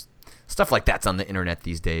imagine it's stuff like that's on the internet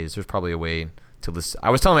these days. There's probably a way to listen.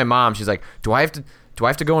 I was telling my mom, she's like, "Do I have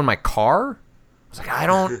to go in my car?" I was like, "I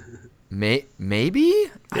don't.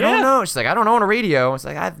 Maybe I don't know." She's like, "I don't own a radio." I was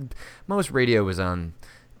like, most radio is on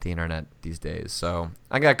the internet these days, so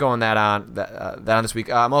I got going that on this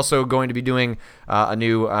week. I'm also going to be doing a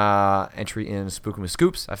new entry in Spookin' with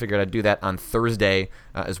Scoops. I figured I'd do that on Thursday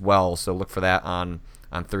as well, so look for that on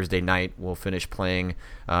Thursday night. We'll finish playing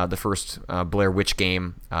the first Blair Witch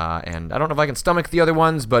game, and I don't know if I can stomach the other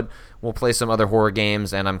ones, but we'll play some other horror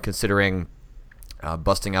games, and I'm considering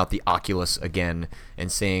busting out the Oculus again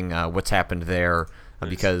and seeing what's happened there,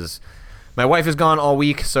 because my wife is gone all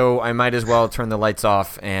week, so I might as well turn the lights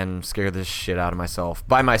off and scare this shit out of myself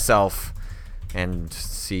by myself and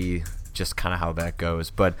see just kind of how that goes.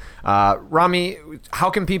 But Rami,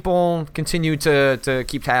 how can people continue to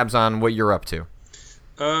keep tabs on what you're up to?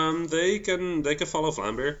 They can follow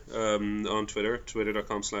Vlambeer on Twitter,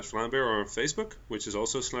 twitter.com/Vlambeer, or on Facebook, which is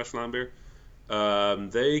also /Vlambeer.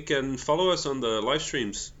 They can follow us on the live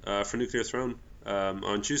streams for Nuclear Throne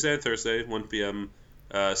on Tuesday and Thursday, 1 p.m.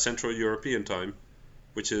 Central European time.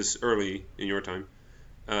 which is early in your time,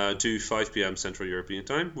 to 5 p.m. Central European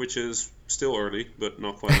time, which is still early, but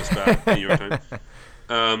not quite as bad in your time.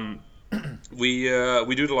 We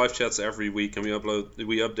do the live chats every week, and we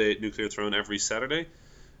update Nuclear Throne every Saturday.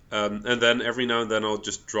 And then every now and then I'll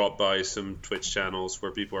just drop by some Twitch channels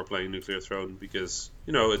where people are playing Nuclear Throne, because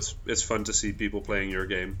it's fun to see people playing your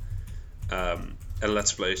game. And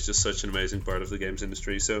Let's Play is just such an amazing part of the games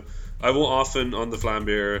industry. So I will often on the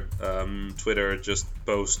Flambeer Twitter just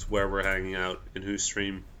post where we're hanging out and whose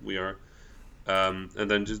stream we are. And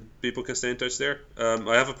then just people can stay in touch there.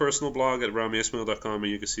 I have a personal blog at ramiismail.com,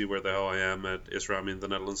 and you can see where the hell I am at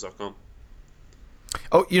isramiinthenetherlands.com.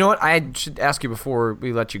 Oh, you know what? I should ask you before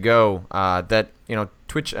we let you go that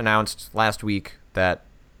Twitch announced last week that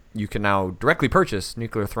you can now directly purchase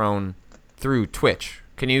Nuclear Throne through Twitch.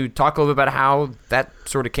 Can you talk a little bit about how that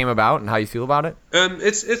sort of came about and how you feel about it?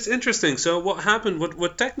 It's interesting. So what happened?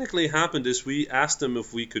 What technically happened is we asked them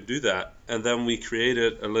if we could do that, and then we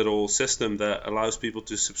created a little system that allows people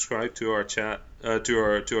to subscribe to our chat, to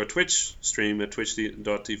our Twitch stream at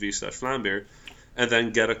twitch.tv/Flambeer, and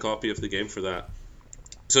then get a copy of the game for that.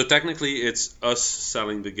 So technically, it's us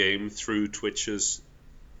selling the game through Twitch's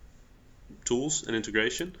tools and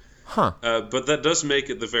integration. Huh. But that does make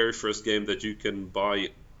it the very first game that you can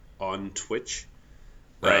buy on Twitch.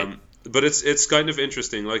 Right. But it's kind of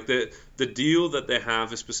interesting. Like the deal that they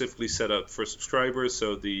have is specifically set up for subscribers.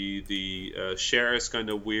 So the share is kind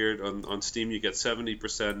of weird. On Steam you get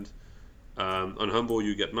 70%. On Humble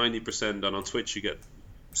you get 90%, and on Twitch you get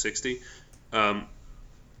 60%.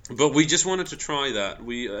 But we just wanted to try that.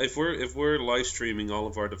 If we're live streaming all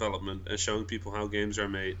of our development and showing people how games are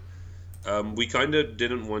made, we kind of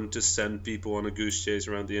didn't want to send people on a goose chase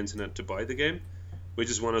around the internet to buy the game. We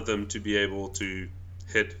just wanted them to be able to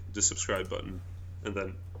hit the subscribe button and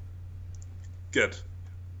then get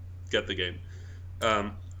the game.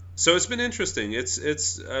 So it's been interesting. It's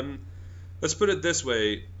let's put it this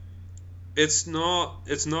way. It's not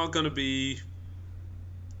going to be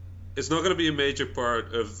a major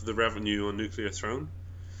part of the revenue on Nuclear Throne,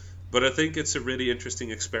 but I think it's a really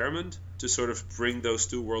interesting experiment to sort of bring those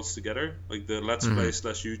two worlds together, like the Let's Play /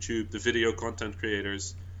 YouTube, the video content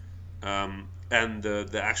creators, and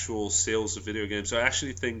the actual sales of video games. So I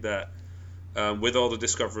actually think that with all the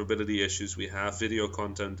discoverability issues we have, video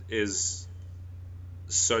content is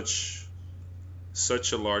such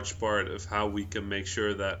a large part of how we can make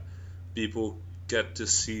sure that people get to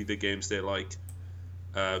see the games they like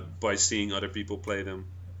by seeing other people play them.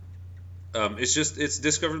 It's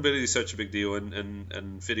discoverability is such a big deal,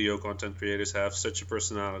 and video content creators have such a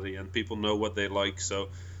personality, and people know what they like. So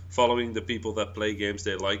following the people that play games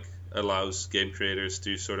they like allows game creators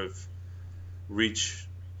to sort of reach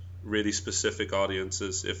really specific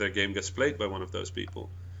audiences if their game gets played by one of those people.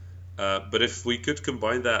 But if we could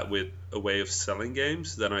combine that with a way of selling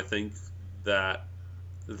games, then I think that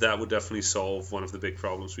would definitely solve one of the big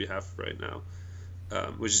problems we have right now.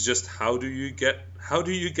 Which is just how do you get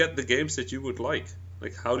the games that you would like?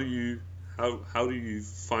 Like how do you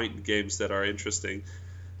find games that are interesting?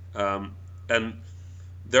 And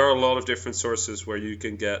there are a lot of different sources where you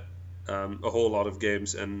can get a whole lot of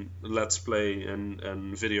games, and Let's Play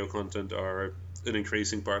and video content are an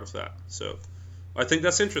increasing part of that. So I think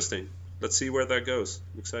that's interesting. Let's see where that goes.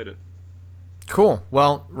 I'm excited. Cool.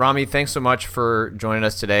 Well, Rami, thanks so much for joining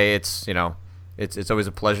us today. It's always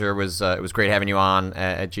a pleasure. It was great having you on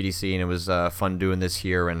at GDC, and it was fun doing this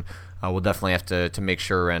here. And we'll definitely have to make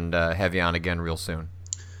sure and have you on again real soon.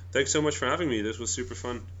 Thanks so much for having me. This was super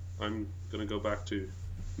fun. I'm gonna go back to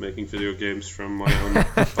making video games from my own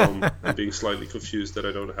home and being slightly confused that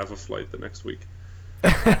I don't have a flight the next week.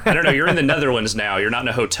 I don't know. You're in the Netherlands now. You're not in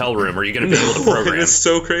a hotel room. Are you going to be able to program? It's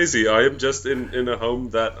so crazy. I am just in a home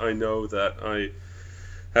that I know that I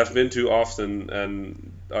have been to often,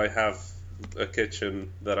 and I have a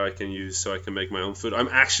kitchen that I can use so I can make my own food. I'm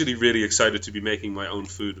actually really excited to be making my own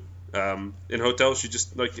food. In hotels, you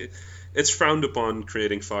just it's frowned upon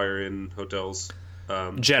creating fire in hotels.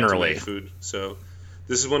 Generally, to make food. So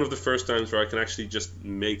this is one of the first times where I can actually just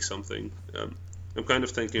make something. I'm kind of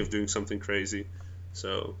thinking of doing something crazy.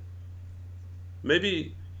 So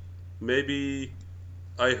maybe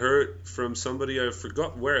I heard from somebody, I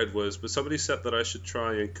forgot where it was, but somebody said that I should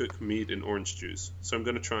try and cook meat in orange juice. So I'm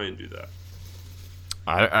going to try and do that.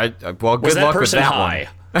 Well, good luck with that high?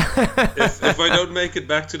 One. If I don't make it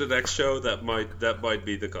back to the next show, that might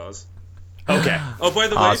be the cause. Okay. Oh, by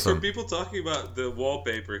the Awesome. way, for people talking about the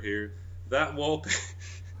wallpaper here, that wallpaper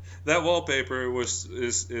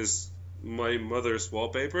is my mother's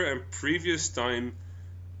wallpaper, and previous time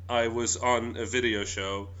I was on a video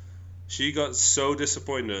show, She got so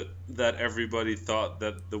disappointed that everybody thought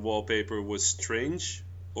that the wallpaper was strange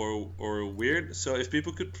or weird. So if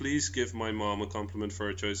people could please give my mom a compliment for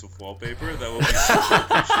her choice of wallpaper, that would be super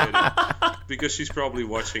appreciated. Because she's probably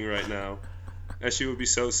watching right now. And she would be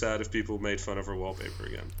so sad if people made fun of her wallpaper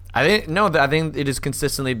again. I think it has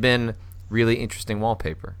consistently been really interesting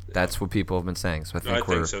wallpaper. That's what people have been saying. So I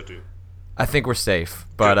think so too. I think we're safe.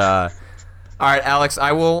 But all right, Alex,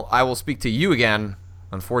 I will speak to you again.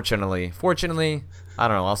 Fortunately, I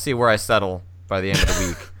don't know. I'll see where I settle by the end of the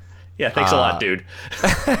week. Yeah, thanks a lot, dude.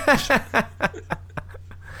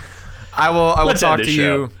 I will Let's talk end to this you.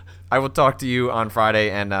 show. I will talk to you on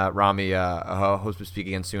Friday, and Rami, hope to speak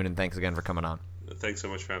again soon. And thanks again for coming on. Thanks so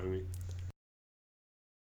much for having me.